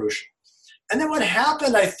was crucial. And then what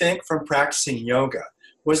happened, I think, from practicing yoga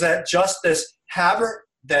was that just this habit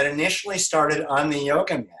that initially started on the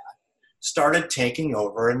yoga mat started taking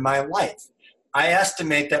over in my life. I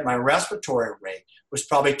estimate that my respiratory rate was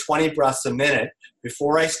probably 20 breaths a minute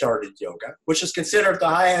before I started yoga, which is considered the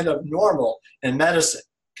high end of normal in medicine.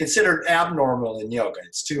 Considered abnormal in yoga.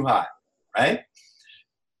 It's too high, right?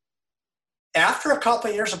 After a couple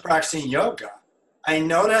of years of practicing yoga, I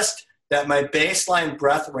noticed that my baseline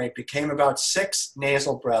breath rate became about 6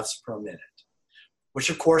 nasal breaths per minute, which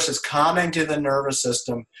of course is calming to the nervous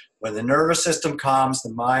system. When the nervous system calms,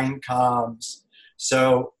 the mind calms.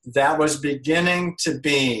 So that was beginning to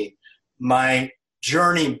be my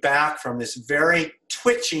journey back from this very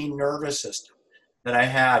twitchy nervous system that I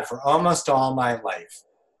had for almost all my life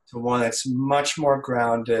to one that's much more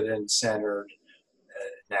grounded and centered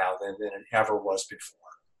now than it ever was before.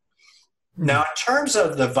 Now, in terms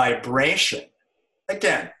of the vibration,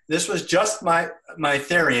 again, this was just my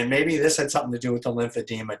theory, and maybe this had something to do with the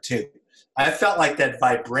lymphedema too. I felt like that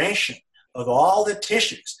vibration of all the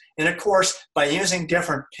tissues, and of course, by using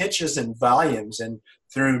different pitches and volumes and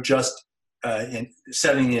through just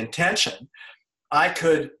setting the intention, I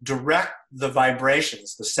could direct the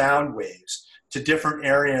vibrations, the sound waves, to different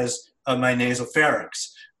areas of my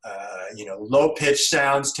nasopharynx. Low-pitched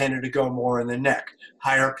sounds tended to go more in the neck.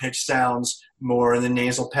 Higher-pitched sounds more in the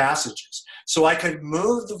nasal passages. So I could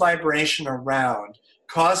move the vibration around,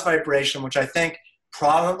 cause vibration, which I think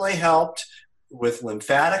probably helped with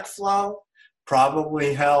lymphatic flow,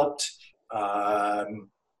 probably helped, who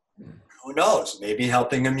knows, maybe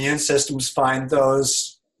helping immune systems find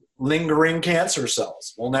those lingering cancer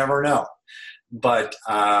cells. We'll never know. But,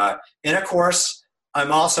 and of course,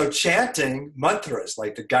 I'm also chanting mantras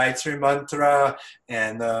like the Gayatri Mantra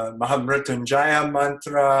and the Mahamrityunjaya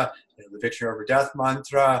Mantra, the Victory Over Death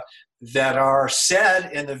Mantra, that are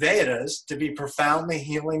said in the Vedas to be profoundly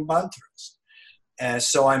healing mantras. And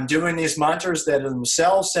so I'm doing these mantras that are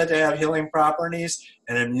themselves said to have healing properties,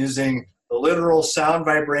 and I'm using the literal sound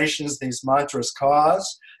vibrations these mantras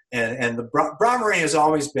cause. And the Brahmari has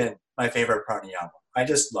always been my favorite pranayama. I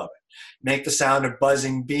just love it. Make the sound of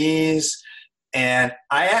buzzing bees. And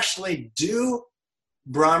I actually do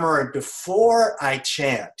Brahmari before I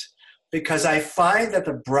chant because I find that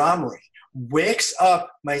the Brahmari wakes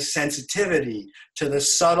up my sensitivity to the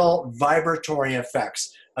subtle vibratory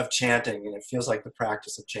effects of chanting, and it feels like the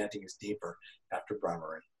practice of chanting is deeper after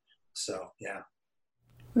Brahmari. So, yeah.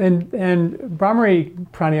 And Brahmari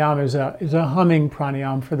pranayama is a humming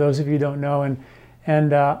pranayama for those of you who don't know.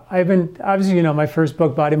 And I've been, obviously, my first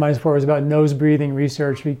book, Body, Mind, Sport, was about nose breathing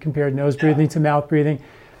research. We compared nose breathing to mouth breathing.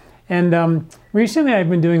 And recently I've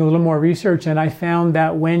been doing a little more research, and I found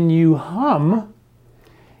that when you hum,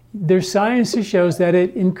 there's science that shows that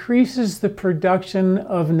it increases the production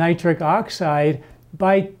of nitric oxide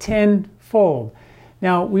by 10-fold.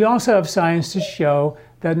 Now, we also have science to show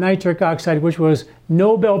that nitric oxide, which was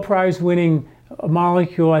Nobel Prize winning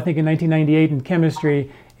molecule, I think in 1998 in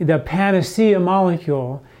chemistry, the panacea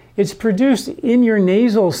molecule, it's produced in your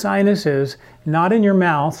nasal sinuses, not in your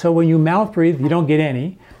mouth. So when you mouth breathe, you don't get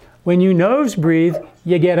any. When you nose breathe,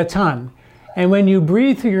 you get a ton. And when you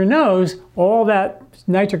breathe through your nose, all that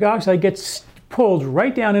nitric oxide gets pulled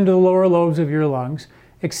right down into the lower lobes of your lungs,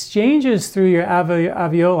 exchanges through your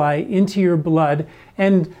alveoli into your blood,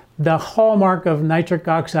 and the hallmark of nitric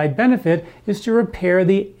oxide benefit is to repair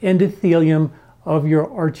the endothelium of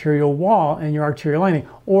your arterial wall and your arterial lining,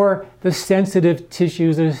 or the sensitive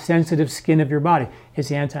tissues, the sensitive skin of your body.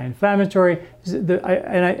 It's anti-inflammatory, and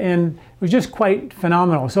it was just quite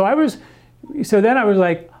phenomenal. So then I was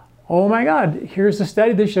like, oh my God, here's a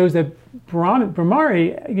study that shows that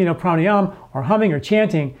Bhramari, pranayama or humming or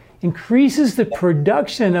chanting increases the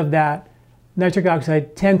production of that nitric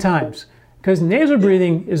oxide 10 times. Because nasal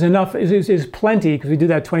breathing is enough, is plenty, because we do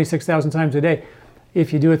that 26,000 times a day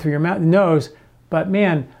if you do it through your mouth, nose. But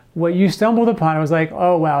man, what you stumbled upon, I was like,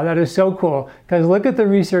 oh wow, that is so cool. Because look at the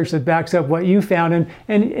research that backs up what you found,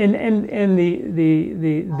 and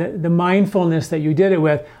the mindfulness that you did it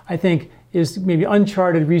with, I think is maybe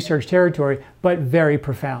uncharted research territory, but very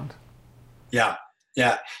profound. Yeah.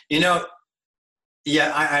 I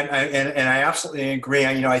absolutely agree.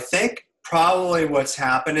 I think probably what's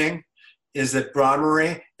happening is that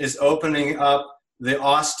Bhramari is opening up the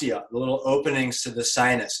ostia, the little openings to the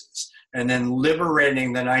sinuses, and then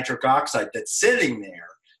liberating the nitric oxide that's sitting there,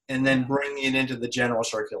 and then bringing it into the general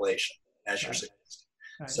circulation, as you're suggesting.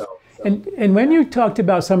 Right. So. And when you talked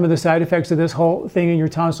about some of the side effects of this whole thing in your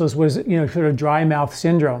tonsils was, sort of dry mouth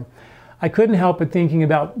syndrome, I couldn't help but thinking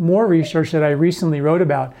about more research that I recently wrote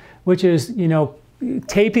about, which is,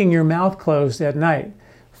 taping your mouth closed at night,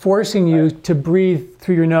 forcing you to breathe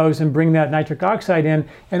through your nose and bring that nitric oxide in,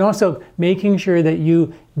 and also making sure that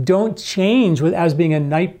you don't change as being a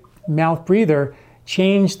night mouth breather,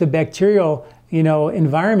 change the bacterial,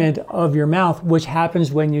 environment of your mouth, which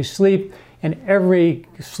happens when you sleep. And every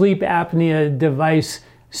sleep apnea device,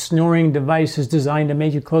 snoring device is designed to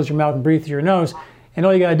make you close your mouth and breathe through your nose. And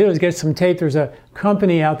all you gotta do is get some tape. There's a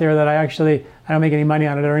company out there that I don't make any money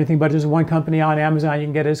on it or anything, but there's one company on Amazon you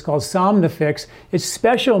can get it. It's called Somnifix. It's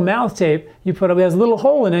special mouth tape. You put up, it has a little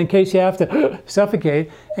hole in it in case you have to suffocate,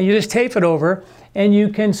 and you just tape it over, and you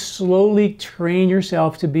can slowly train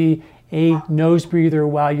yourself to be a nose breather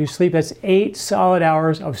while you sleep. That's 8 solid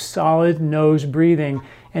hours of solid nose breathing,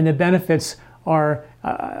 and the benefits are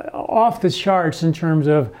off the charts in terms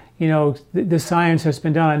of the science that's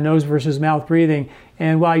been done on nose versus mouth breathing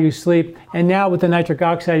and while you sleep. And now with the nitric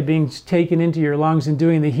oxide being taken into your lungs and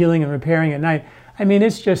doing the healing and repairing at night, I mean,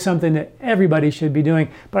 it's just something that everybody should be doing.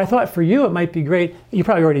 But I thought for you, it might be great, you're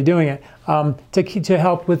probably already doing it, to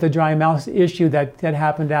help with the dry mouth issue that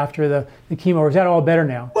happened after the chemo. Or is that all better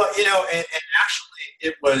now? Well, and actually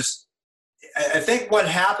it was, I think what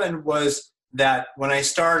happened was that when I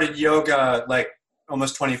started yoga, like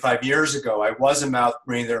almost 25 years ago, I was a mouth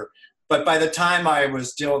breather, but by the time I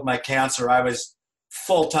was dealing with my cancer, I was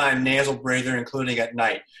full-time nasal breather, including at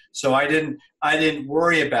night. So I didn't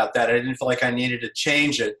worry about that. I didn't feel like I needed to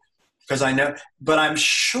change it because I know, but I'm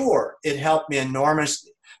sure it helped me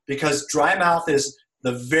enormously because dry mouth is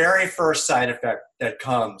the very first side effect that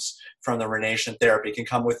comes from the Renation therapy. It can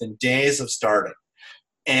come within days of starting.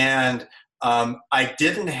 And I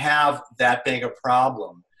didn't have that big a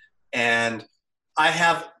problem. And I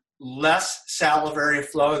have less salivary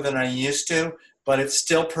flow than I used to, but it's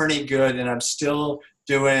still pretty good, and I'm still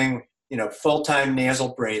doing, full-time nasal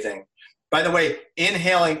breathing. By the way,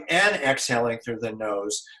 inhaling and exhaling through the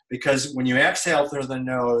nose, because when you exhale through the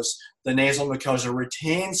nose, the nasal mucosa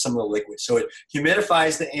retains some of the liquid. So it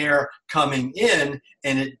humidifies the air coming in,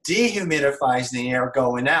 and it dehumidifies the air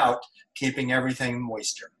going out, keeping everything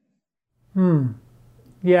moister.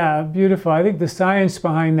 Yeah, beautiful. I think the science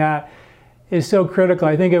behind that is so critical.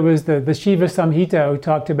 I think it was the Shiva Samhita who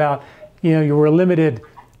talked about, you were limited,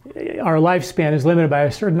 our lifespan is limited by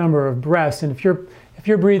a certain number of breaths. And if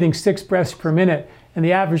you're breathing 6 breaths per minute and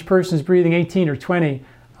the average person is breathing 18 or 20,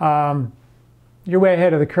 you're way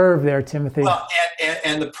ahead of the curve there, Timothy. Well,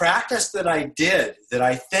 and the practice that I did that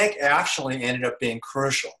I think actually ended up being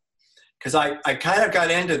crucial, because I kind of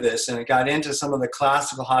got into this and I got into some of the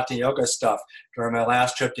classical Hatha Yoga stuff during my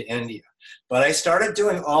last trip to India. But I started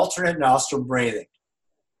doing alternate nostril breathing.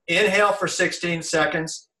 Inhale for 16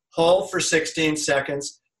 seconds, hold for 16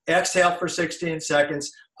 seconds, exhale for 16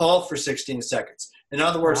 seconds, hold for 16 seconds. In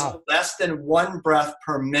other words, less than 1 breath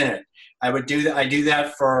per minute. I do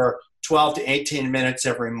that for 12 to 18 minutes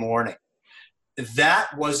every morning. That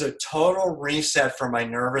was a total reset for my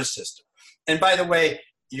nervous system. And by the way,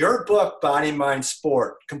 your book, Body, Mind,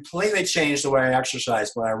 Sport, completely changed the way I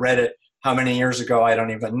exercise. When I read it, how many years ago, I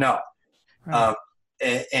don't even know. Right.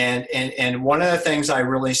 And one of the things I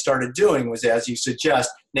really started doing was, as you suggest,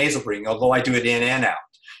 nasal breathing, although I do it in and out,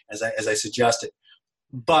 as I suggested.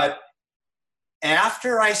 But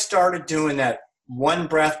after I started doing that 1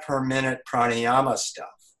 breath per minute pranayama stuff,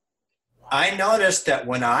 I noticed that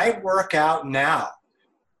when I work out now,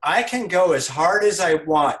 I can go as hard as I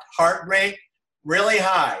want. Heart rate, really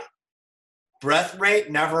high. Breath rate,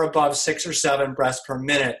 never above 6 or 7 breaths per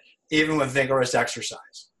minute, even with vigorous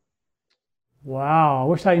exercise. Wow, I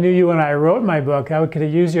wish I knew you when I wrote my book. I could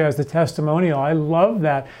have used you as the testimonial. I love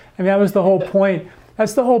that. I mean, that was the whole point.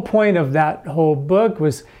 That's the whole point of that whole book,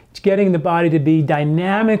 was getting the body to be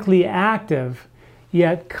dynamically active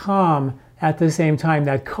yet calm at the same time.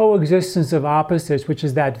 That coexistence of opposites, which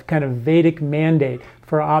is that kind of Vedic mandate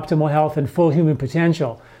for optimal health and full human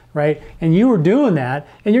potential, right? And you were doing that,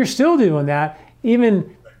 and you're still doing that,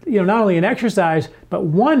 even, not only in exercise, but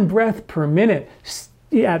 1 breath per minute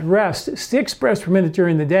at rest, 6 breaths per minute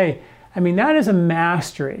during the day. I mean, that is a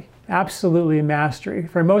mastery, absolutely a mastery.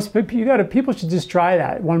 For most people, people should just try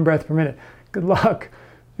that, 1 breath per minute. Good luck.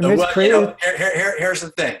 Here's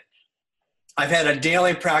the thing. I've had a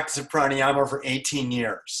daily practice of pranayama for 18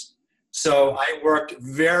 years. So I worked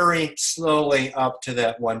very slowly up to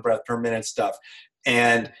that 1 breath per minute stuff.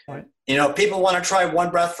 And, people want to try 1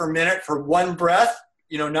 breath per minute for 1 breath,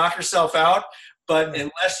 knock yourself out. But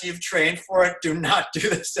unless you've trained for it, do not do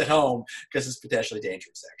this at home because it's potentially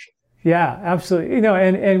dangerous, actually. Yeah, absolutely.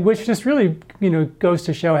 And which just really, goes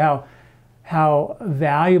to show how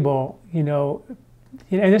valuable, and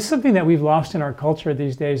it's something that we've lost in our culture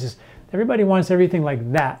these days is everybody wants everything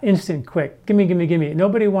like that, instant, quick, gimme, gimme, gimme.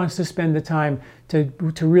 Nobody wants to spend the time to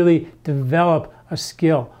really develop a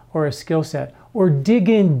skill or a skill set, or dig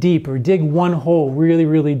in deep, or dig one hole really,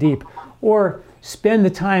 really deep, or spend the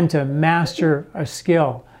time to master a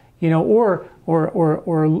skill, or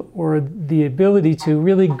the ability to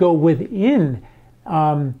really go within.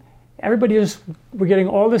 We're getting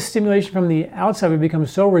all this stimulation from the outside. We become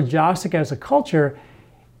so rajasic as a culture,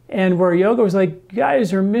 and where yoga was like, you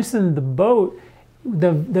guys are missing the boat.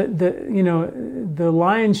 The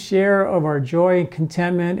lion's share of our joy,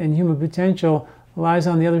 contentment, and human potential lies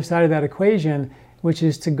on the other side of that equation, which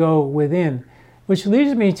is to go within. Which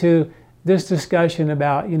leads me to this discussion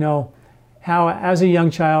about, how as a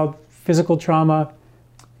young child, physical trauma,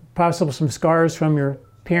 possible some scars from your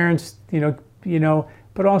parents,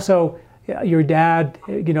 but also your dad,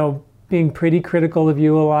 being pretty critical of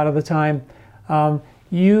you a lot of the time.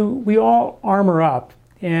 We all armor up,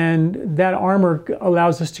 and that armor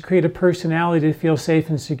allows us to create a personality to feel safe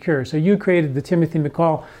and secure. So you created the Timothy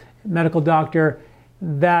McCall medical doctor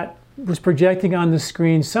that was projecting on the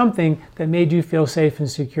screen something that made you feel safe and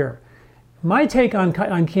secure. My take on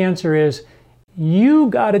cancer is you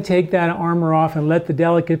got to take that armor off and let the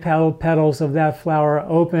delicate petals of that flower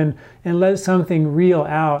open and let something real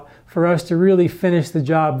out for us to really finish the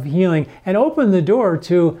job of healing and open the door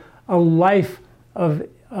to a life of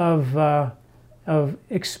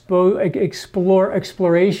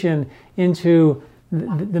exploration into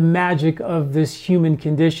the magic of this human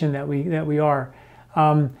condition that we are.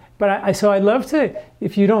 So I'd love to,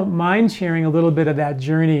 if you don't mind sharing a little bit of that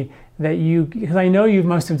journey that because I know you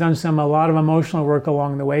must have done a lot of emotional work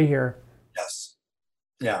along the way here. Yes.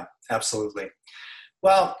 Yeah, absolutely.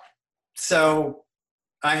 Well, so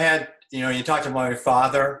I had, you talked about my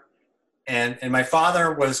father, and my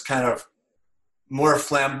father was kind of more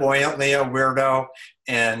flamboyantly a weirdo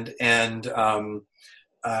and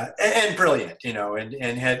brilliant,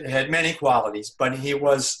 and had many qualities, but he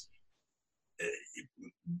was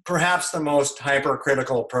perhaps the most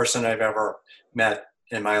hypercritical person I've ever met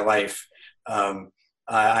in my life.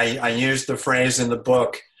 I used the phrase in the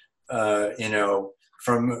book,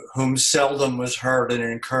 from whom seldom was heard an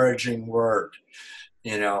encouraging word,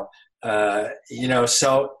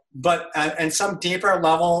 but at some deeper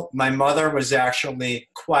level, my mother was actually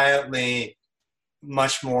quietly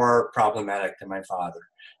much more problematic than my father.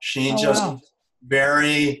 She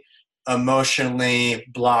very emotionally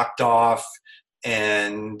blocked off,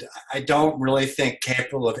 and I don't really think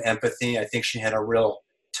capable of empathy. I think she had a real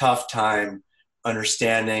tough time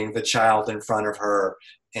understanding the child in front of her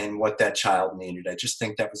and what that child needed. I just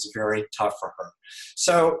think that was very tough for her.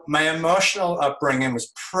 So my emotional upbringing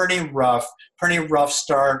was pretty rough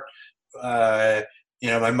start.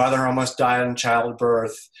 My mother almost died in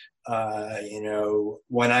childbirth.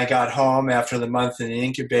 When I got home after the month in the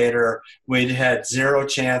incubator, we'd had zero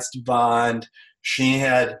chance to bond. She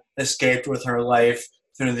had escaped with her life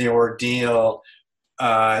through the ordeal.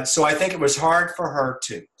 So I think it was hard for her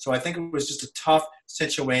too. So I think it was just a tough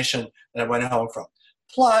situation that I went home from.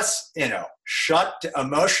 Plus,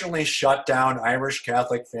 emotionally shut down Irish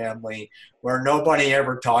Catholic family where nobody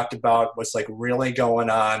ever talked about what's really going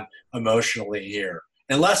on emotionally here,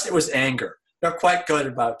 unless it was anger. They're quite good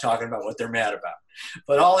about talking about what they're mad about.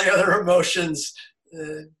 But all the other emotions,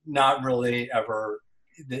 not really ever,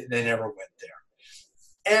 they never went there.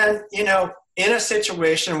 And, in a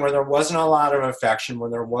situation where there wasn't a lot of affection, where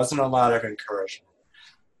there wasn't a lot of encouragement,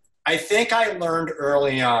 I think I learned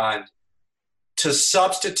early on to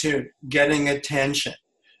substitute getting attention,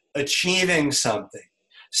 achieving something,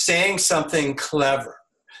 saying something clever.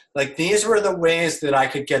 These were the ways that I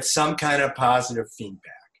could get some kind of positive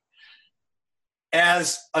feedback.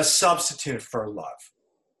 as a substitute for love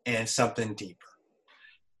and something deeper.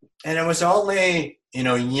 And it was only,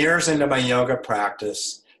 years into my yoga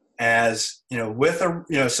practice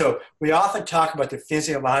so we often talk about the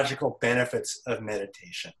physiological benefits of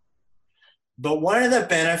meditation. But one of the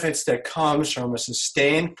benefits that comes from a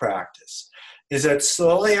sustained practice is that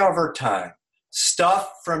slowly over time,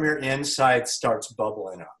 stuff from your inside starts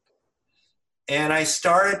bubbling up. And I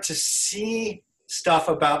started to see stuff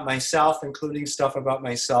about myself, including stuff about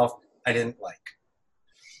myself I didn't like.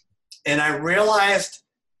 And I realized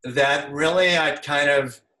that really I'd kind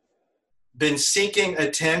of been seeking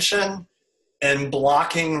attention and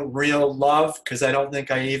blocking real love because I don't think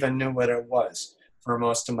I even knew what it was for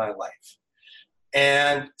most of my life.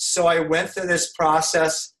 And so I went through this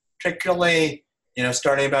process, particularly,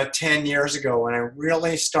 starting about 10 years ago, when I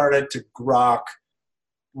really started to grok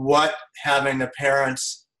what having the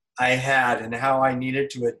parents I had and how I needed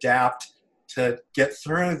to adapt to get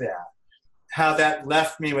through that. How that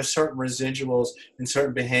left me with certain residuals and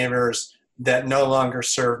certain behaviors that no longer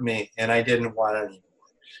served me and I didn't want anymore.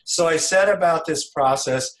 So I set about this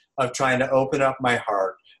process of trying to open up my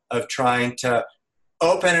heart, of trying to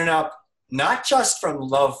open it up, not just from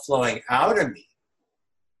love flowing out of me,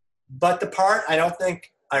 but the part I don't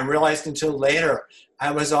think I realized until later,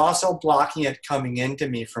 I was also blocking it coming into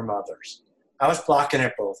me from others. I was blocking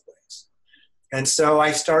it both ways. And so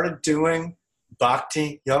I started doing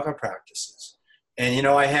bhakti yoga practices. And,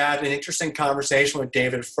 I had an interesting conversation with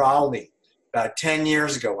David Frawley about 10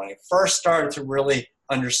 years ago when I first started to really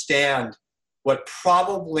understand what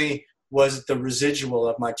probably was the residual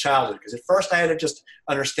of my childhood. Because at first I had to just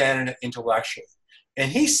understand it intellectually.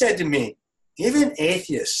 And he said to me, even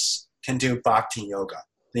atheists can do bhakti yoga,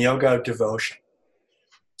 the yoga of devotion.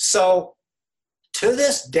 So to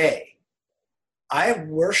this day, I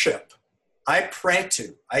worship, I pray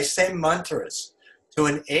to, I say mantras to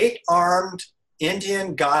an 8-armed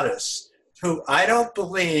Indian goddess who I don't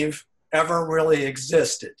believe ever really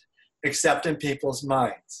existed, except in people's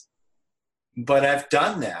minds. But I've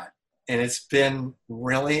done that, and it's been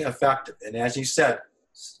really effective. And as you said,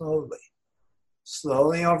 slowly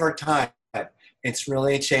over time, it's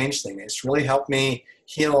really changed things. It's really helped me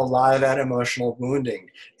heal a lot of that emotional wounding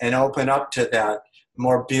and open up to that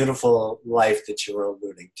more beautiful life that you were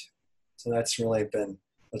alluding to. So that's really been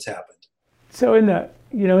what's happened. So in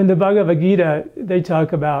the Bhagavad Gita, they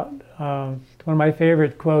talk about, one of my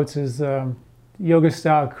favorite quotes is yoga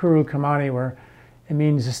style kuru kamani, where it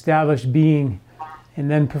means establish being and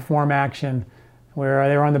then perform action, where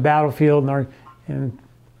they were on the battlefield and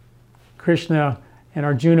Krishna and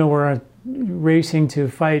Arjuna were racing to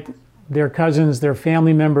fight their cousins, their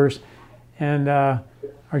family members, and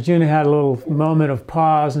Arjuna had a little moment of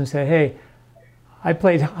pause and said, hey, I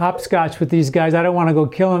played hopscotch with these guys. I don't want to go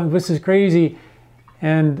kill them. This is crazy.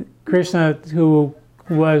 And Krishna, who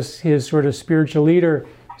was his sort of spiritual leader,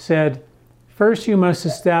 said, first you must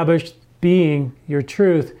establish being, your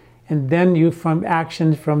truth, and then you from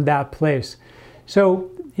action from that place.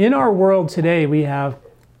 So in our world today, we have,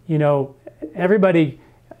 everybody,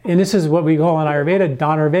 and this is what we call in Ayurveda,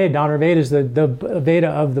 Dhanurveda. Dhanurveda is the Veda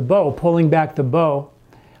of the bow, pulling back the bow,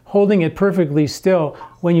 holding it perfectly still.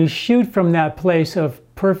 When you shoot from that place of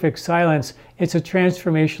perfect silence, it's a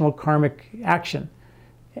transformational karmic action.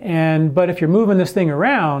 But if you're moving this thing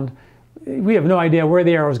around, we have no idea where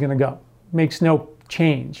the arrow is going to go. Makes no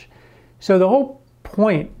change. So the whole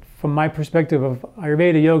point, from my perspective of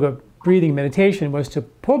Ayurveda yoga, breathing meditation, was to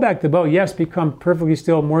pull back the bow. Yes, become perfectly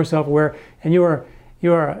still, more self-aware, and you're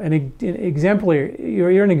an exemplary.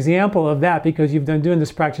 You're an example of that because you've been doing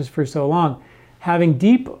this practice for so long. Having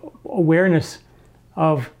deep awareness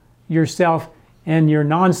of yourself and your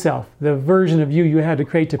non-self, the version of you had to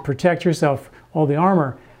create to protect yourself, all the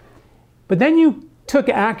armor. But then you took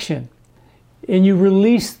action and you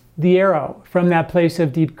released the arrow from that place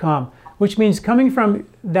of deep calm, which means coming from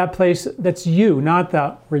that place that's you, not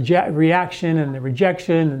the reaction and the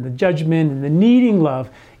rejection and the judgment and the needing love.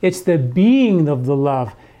 It's the being of the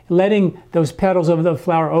love, letting those petals of the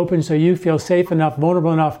flower open so you feel safe enough,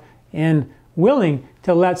 vulnerable enough, and willing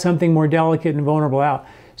to let something more delicate and vulnerable out.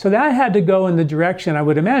 So that had to go in the direction, I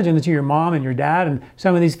would imagine, to your mom and your dad and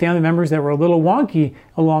some of these family members that were a little wonky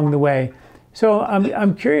along the way. So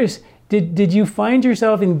I'm curious, did you find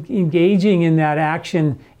yourself engaging in that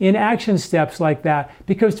action, in action steps like that?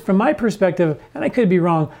 Because from my perspective, and I could be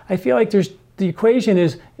wrong, I feel like the equation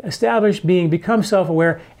is establish being, become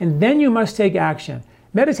self-aware, and then you must take action.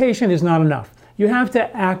 Meditation is not enough. You have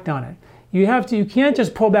to act on it. You can't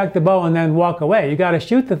just pull back the bow and then walk away. You got to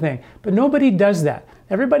shoot the thing. But nobody does that.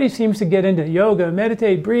 Everybody seems to get into yoga,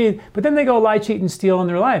 meditate, breathe, but then they go lie, cheat, and steal in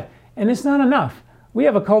their life. And it's not enough. We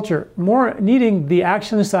have a culture more needing the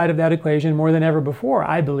action side of that equation more than ever before,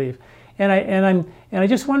 I believe. And I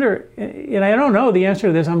just wonder, and I don't know the answer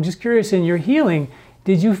to this, I'm just curious, in your healing,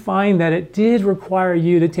 did you find that it did require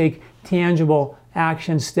you to take tangible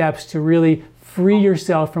action steps to really free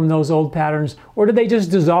yourself from those old patterns, or did they just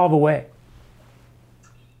dissolve away?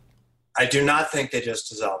 I do not think they just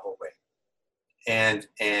dissolve away. And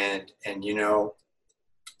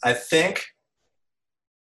I think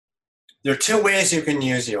there are two ways you can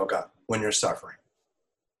use yoga when you're suffering.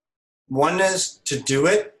 One is to do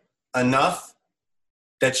it enough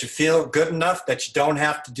that you feel good enough that you don't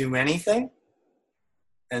have to do anything.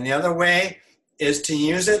 And the other way is to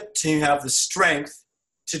use it to have the strength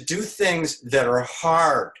to do things that are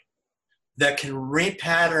hard, that can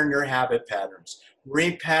repattern your habit patterns,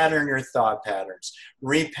 repattern your thought patterns,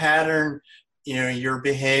 repattern your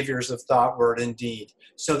behaviors of thought, word, and deed,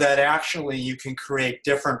 so that actually you can create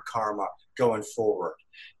different karma going forward.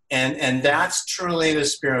 And that's truly the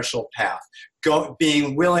spiritual path.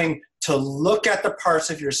 Being willing to look at the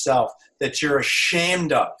parts of yourself that you're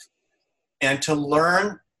ashamed of, and to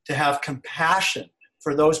learn to have compassion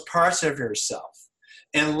for those parts of yourself,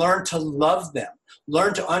 and learn to love them,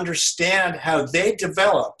 learn to understand how they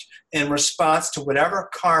developed in response to whatever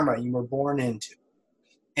karma you were born into.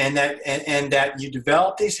 And that you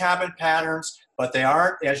develop these habit patterns, but they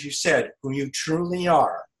aren't, as you said, who you truly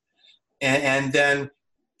are. And then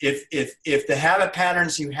if the habit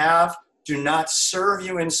patterns you have do not serve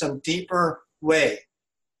you in some deeper way,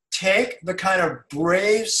 take the kind of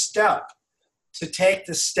brave step to take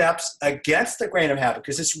the steps against the grain of habit,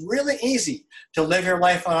 because it's really easy to live your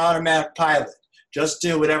life on automatic pilot. Just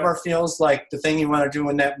do whatever feels like the thing you want to do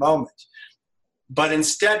in that moment. But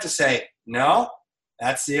instead to say, no,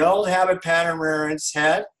 that's the old habit pattern rearing its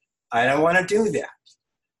head. I don't want to do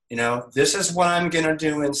that. This is what I'm going to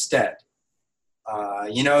do instead.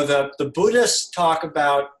 The Buddhists talk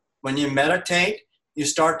about when you meditate, you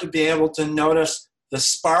start to be able to notice the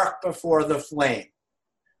spark before the flame.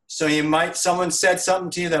 So someone said something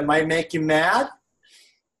to you that might make you mad,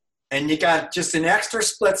 and you got just an extra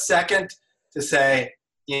split second to say,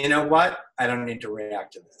 you know what, I don't need to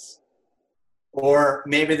react to this. Or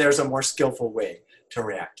maybe there's a more skillful way to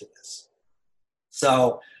react to this.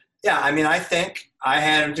 So, I think I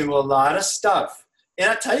had to do a lot of stuff. And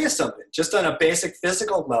I'll tell you something, just on a basic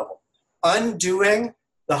physical level, undoing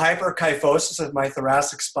the hyperkyphosis of my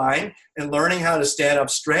thoracic spine and learning how to stand up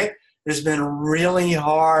straight has been really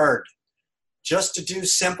hard. Just to do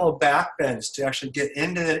simple back bends, to actually get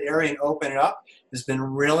into that area and open it up, has been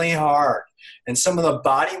really hard. And some of the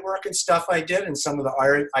body work and stuff I did and some of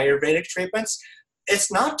the Ayurvedic treatments,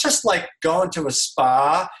 it's not just like going to a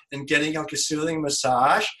spa and getting like a soothing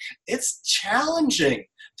massage. It's challenging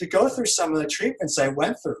to go through some of the treatments I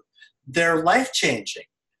went through. They're life-changing,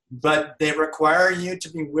 but they require you to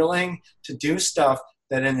be willing to do stuff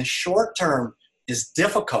that in the short term is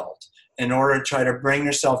difficult in order to try to bring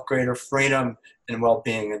yourself greater freedom and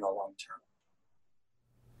well-being in the long term.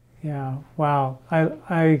 Yeah, wow.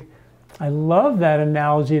 I love that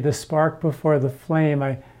analogy, the spark before the flame.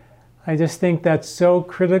 I just think that's so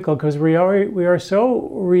critical, because we are so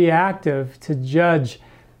reactive to judge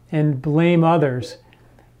and blame others.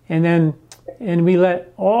 And we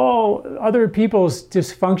let all other people's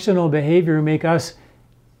dysfunctional behavior make us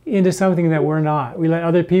into something that we're not. We let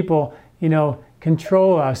other people,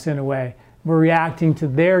 control us in a way. We're reacting to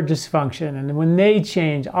their dysfunction. And when they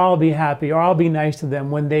change, I'll be happy, or I'll be nice to them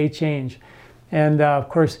when they change. And of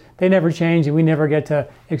course, they never change, and we never get to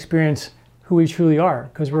experience who we truly are,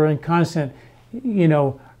 because we're in constant,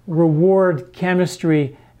 reward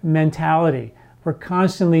chemistry mentality. We're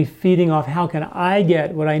constantly feeding off, how can I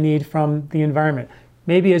get what I need from the environment?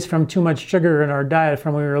 Maybe it's from too much sugar in our diet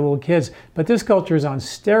from when we were little kids, but this culture is on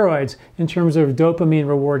steroids in terms of dopamine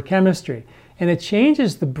reward chemistry. And it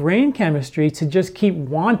changes the brain chemistry to just keep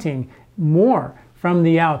wanting more from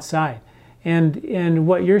the outside. And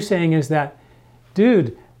what you're saying is that,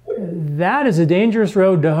 dude, that is a dangerous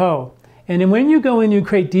road to hoe. And then when you go in, you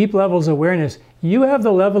create deep levels of awareness, you have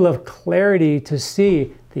the level of clarity to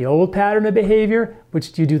see the old pattern of behavior,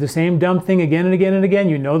 which you do the same dumb thing again and again and again,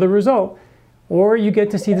 you know the result, or you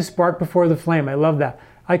get to see the spark before the flame. I love that.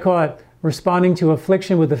 I call it responding to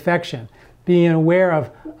affliction with affection, being aware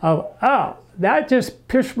of oh, that just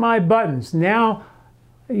pushed my buttons. Now,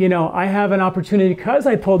 I have an opportunity, because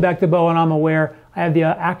I pulled back the bow and I'm aware, I have the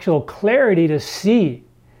actual clarity to see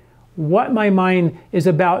what my mind is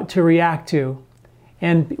about to react to,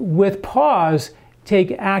 and with pause,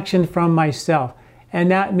 take action from myself.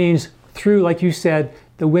 And that means through, like you said,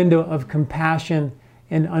 the window of compassion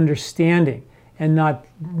and understanding. and not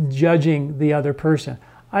judging the other person.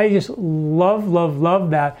 I just love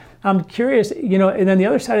that. I'm curious, and then the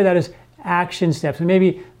other side of that is action steps. And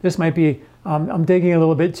maybe this might be, I'm digging a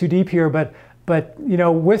little bit too deep here, but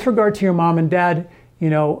with regard to your mom and dad,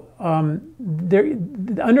 there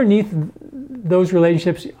underneath those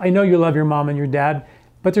relationships, I know you love your mom and your dad,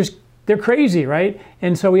 but they're crazy, right?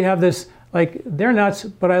 And so we have this, like, they're nuts,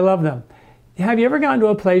 but I love them. Have you ever gotten to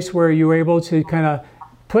a place where you were able to kind of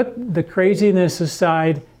put the craziness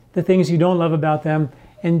aside, the things you don't love about them,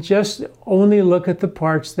 and just only look at the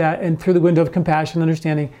parts that, and through the window of compassion,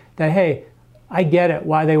 understanding that, hey, I get it,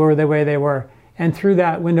 why they were the way they were. And through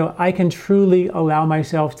that window, I can truly allow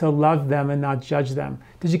myself to love them and not judge them.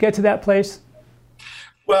 Did you get to that place?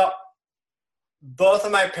 Well, both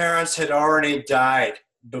of my parents had already died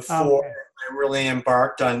before I really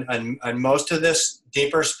embarked on most of this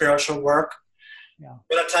deeper spiritual work. Yeah.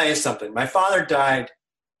 But I'll tell you something. My father died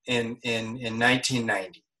in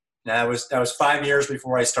 1990. Now, that was 5 years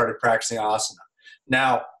before I started practicing asana.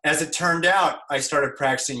 Now, as it turned out, I started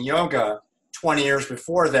practicing yoga 20 years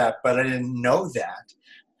before that, but I didn't know that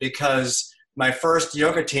because my first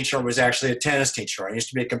yoga teacher was actually a tennis teacher. I used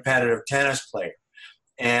to be a competitive tennis player.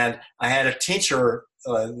 And I had a teacher,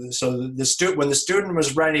 so when the student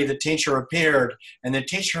was ready, the teacher appeared, and the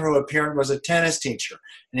teacher who appeared was a tennis teacher.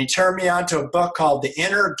 And he turned me on to a book called The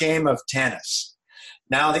Inner Game of Tennis.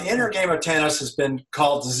 Now, the inner game of tennis has been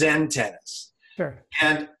called Zen tennis. Sure.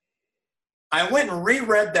 And I went and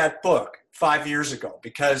reread that book 5 years ago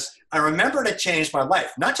because I remembered it changed my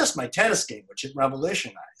life. Not just my tennis game, which it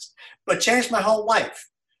revolutionized, but changed my whole life.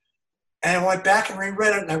 And I went back and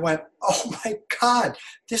reread it, and I went, oh my God,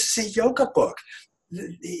 this is a yoga book.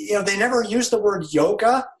 They never use the word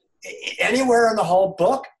yoga anywhere in the whole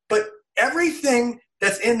book, but everything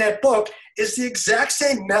that's in that book is the exact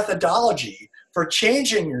same methodology for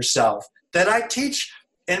changing yourself that I teach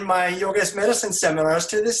in my Yoga Medicine seminars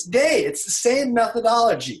to this day. It's the same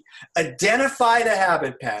methodology. Identify the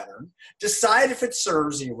habit pattern, decide if it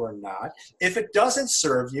serves you or not. If it doesn't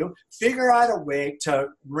serve you, figure out a way to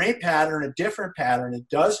repattern a different pattern that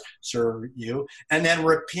does serve you, and then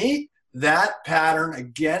repeat that pattern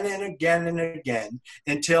again and again and again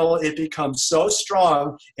until it becomes so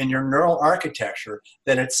strong in your neural architecture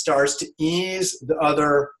that it starts to ease the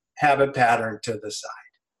other habit pattern to the side.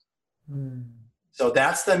 So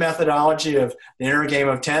that's the methodology of the inner game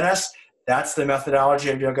of tennis. That's the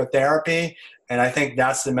methodology of yoga therapy. And I think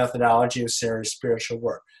that's the methodology of serious spiritual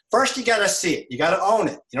work. First, you got to see it. You got to own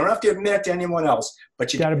it. You don't have to admit it to anyone else,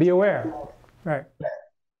 but you got to be aware. Right.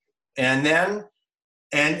 And then,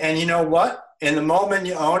 and you know what? In the moment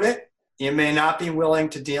you own it, you may not be willing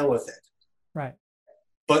to deal with it. Right.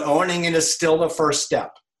 But owning it is still the first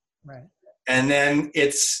step. Right. And then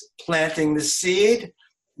it's planting the seed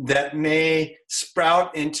that may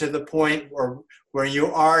sprout into the point where you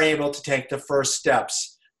are able to take the first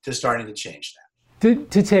steps to starting to change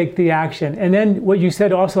that. To take the action. And then what you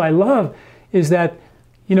said also I love is that,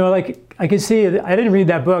 like I can see, I didn't read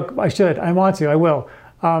that book. I should. I want to. I will.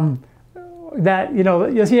 That,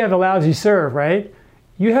 you see, you have a lousy serve, right?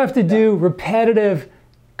 You have to do repetitive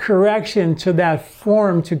correction to that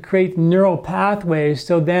form to create neural pathways.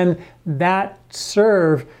 So then that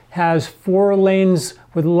serve has 4 lanes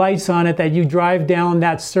with lights on it that you drive down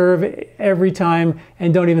that serve every time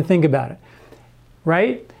and don't even think about it,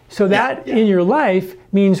 right? So that in your life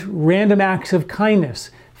means random acts of kindness,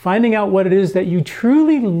 finding out what it is that you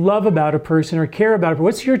truly love about a person or care about.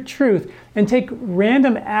 What's your truth? And take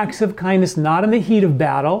random acts of kindness, not in the heat of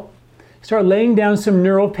battle. Start laying down some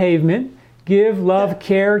neural pavement. Give, love,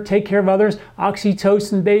 care, take care of others,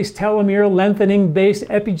 oxytocin-based, telomere lengthening-based,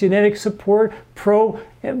 epigenetic support,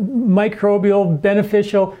 pro-microbial,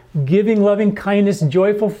 beneficial, giving, loving kindness,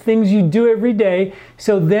 joyful things you do every day.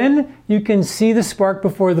 So then you can see the spark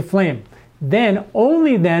before the flame. Then,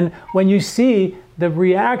 only then, when you see the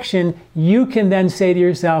reaction, you can then say to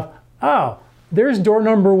yourself, oh, there's door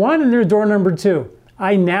number 1 and there's door number 2.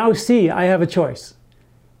 I now see I have a choice.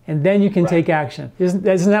 And then you can take action. Isn't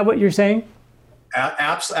that what you're saying?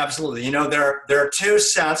 Absolutely. There are 2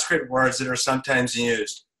 Sanskrit words that are sometimes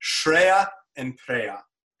used, Shreya and Preya.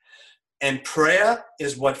 And Preya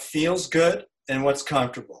is what feels good and what's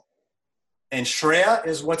comfortable. And Shreya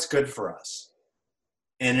is what's good for us.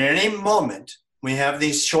 And at any moment, we have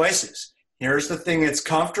these choices. Here's the thing that's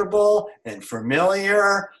comfortable and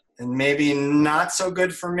familiar and maybe not so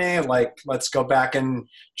good for me, like let's go back and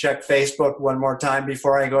check Facebook one more time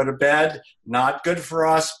before I go to bed. Not good for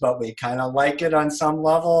us, but we kind of like it on some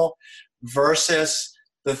level, versus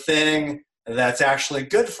the thing that's actually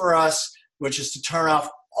good for us, which is to turn off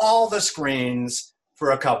all the screens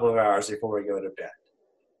for a couple of hours before we go to bed.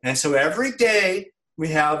 And so every day we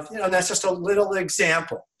have, that's just a little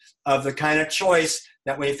example of the kind of choice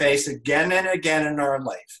that we face again and again in our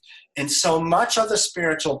life. And so much of the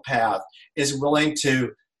spiritual path is willing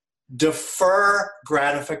to defer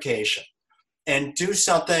gratification and do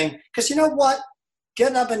something, because you know what?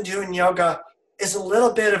 Getting up and doing yoga is a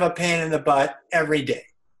little bit of a pain in the butt every day,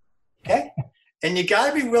 okay? And you got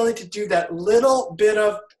to be willing to do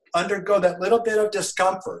undergo that little bit of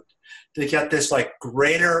discomfort to get this like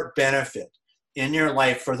greater benefit in your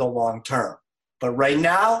life for the long term. But right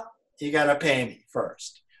now, you got to pay me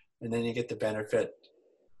first, and then you get the benefit,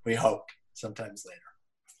 we hope, sometimes later.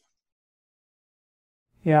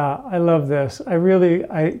 Yeah, I love this.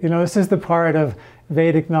 This is the part of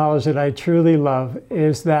Vedic knowledge that I truly love,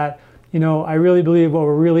 is that, I really believe what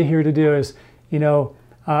we're really here to do is,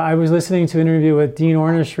 I was listening to an interview with Dean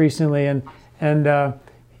Ornish recently, and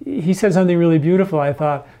he said something really beautiful, I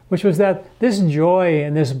thought, which was that this joy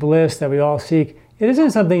and this bliss that we all seek, it isn't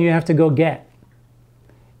something you have to go get.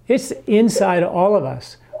 It's inside all of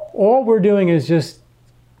us. All we're doing is just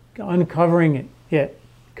uncovering it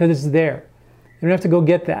because it's there. You don't have to go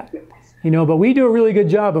get that, but we do a really good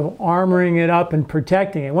job of armoring it up and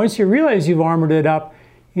protecting it. Once you realize you've armored it up,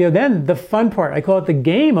 then the fun part, I call it the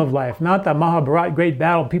game of life, not the Mahabharata, great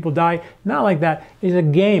battle, people die, not like that. It's a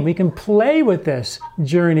game. We can play with this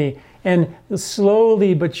journey and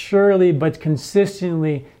slowly but surely but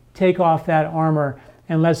consistently take off that armor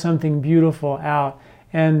and let something beautiful out.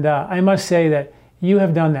 And I must say that you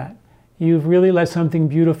have done that. You've really let something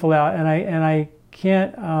beautiful out, and I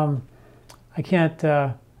can't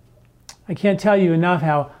tell you enough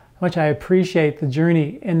how much I appreciate the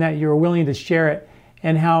journey and that you're willing to share it,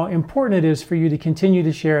 and how important it is for you to continue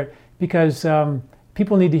to share it, because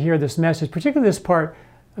people need to hear this message, particularly this part.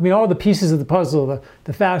 All the pieces of the puzzle,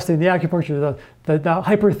 the fasting, the acupuncture, the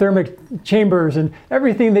hyperthermic chambers, and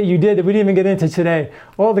everything that you did that we didn't even get into today,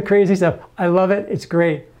 all the crazy stuff. I love it. It's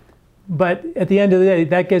great. But at the end of the day,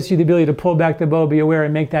 that gets you the ability to pull back the bow, be aware,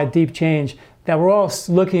 and make that deep change that we're all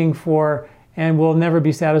looking for, and we'll never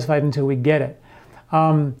be satisfied until we get it.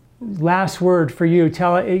 Last word for you.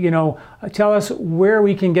 Tell us where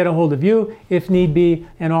we can get a hold of you if need be,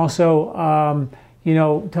 and also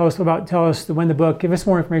tell us when the book. Give us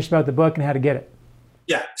more information about the book and how to get it.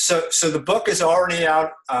 Yeah, so the book is already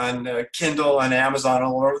out on Kindle and Amazon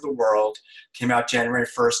all over the world. Came out January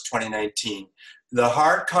 1st, 2019. The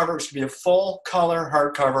hardcover, which will be a full color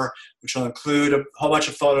hardcover, which will include a whole bunch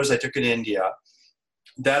of photos I took in India.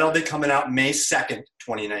 That'll be coming out May 2nd,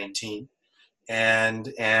 2019. And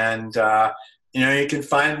you can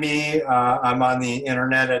find me. I'm on the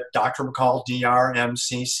internet at Dr. McCall,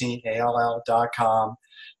 drmccall.com.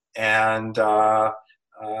 And,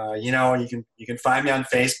 you can find me on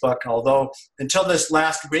Facebook, although until this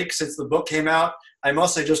last week, since the book came out, I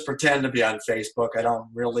mostly just pretend to be on Facebook. I don't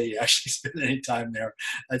really actually spend any time there.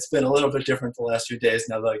 It's been a little bit different the last few days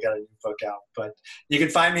now that I got a new book out. But you can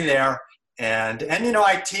find me there. And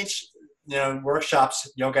I teach, workshops,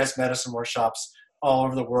 yoga-based medicine workshops all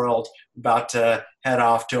over the world. About to head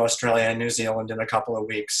off to Australia and New Zealand in a couple of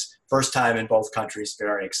weeks. First time in both countries.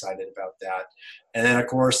 Very excited about that. And then, of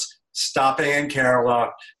course, stopping in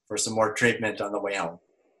Kerala for some more treatment on the way home.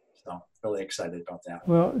 So really excited about that.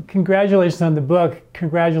 Well, congratulations on the book.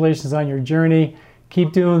 Congratulations on your journey.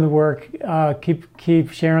 Keep doing the work.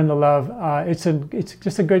 Keep sharing the love. It's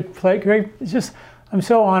just a great. It's just. I'm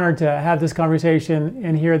so honored to have this conversation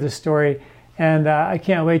and hear this story, and I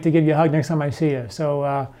can't wait to give you a hug next time I see you.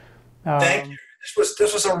 So, thank you.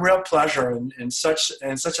 This was a real pleasure and such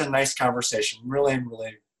a nice conversation. Really,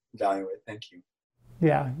 really value it. Thank you.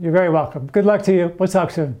 Yeah, you're very welcome. Good luck to you. We'll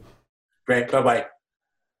talk soon. Great. Bye-bye.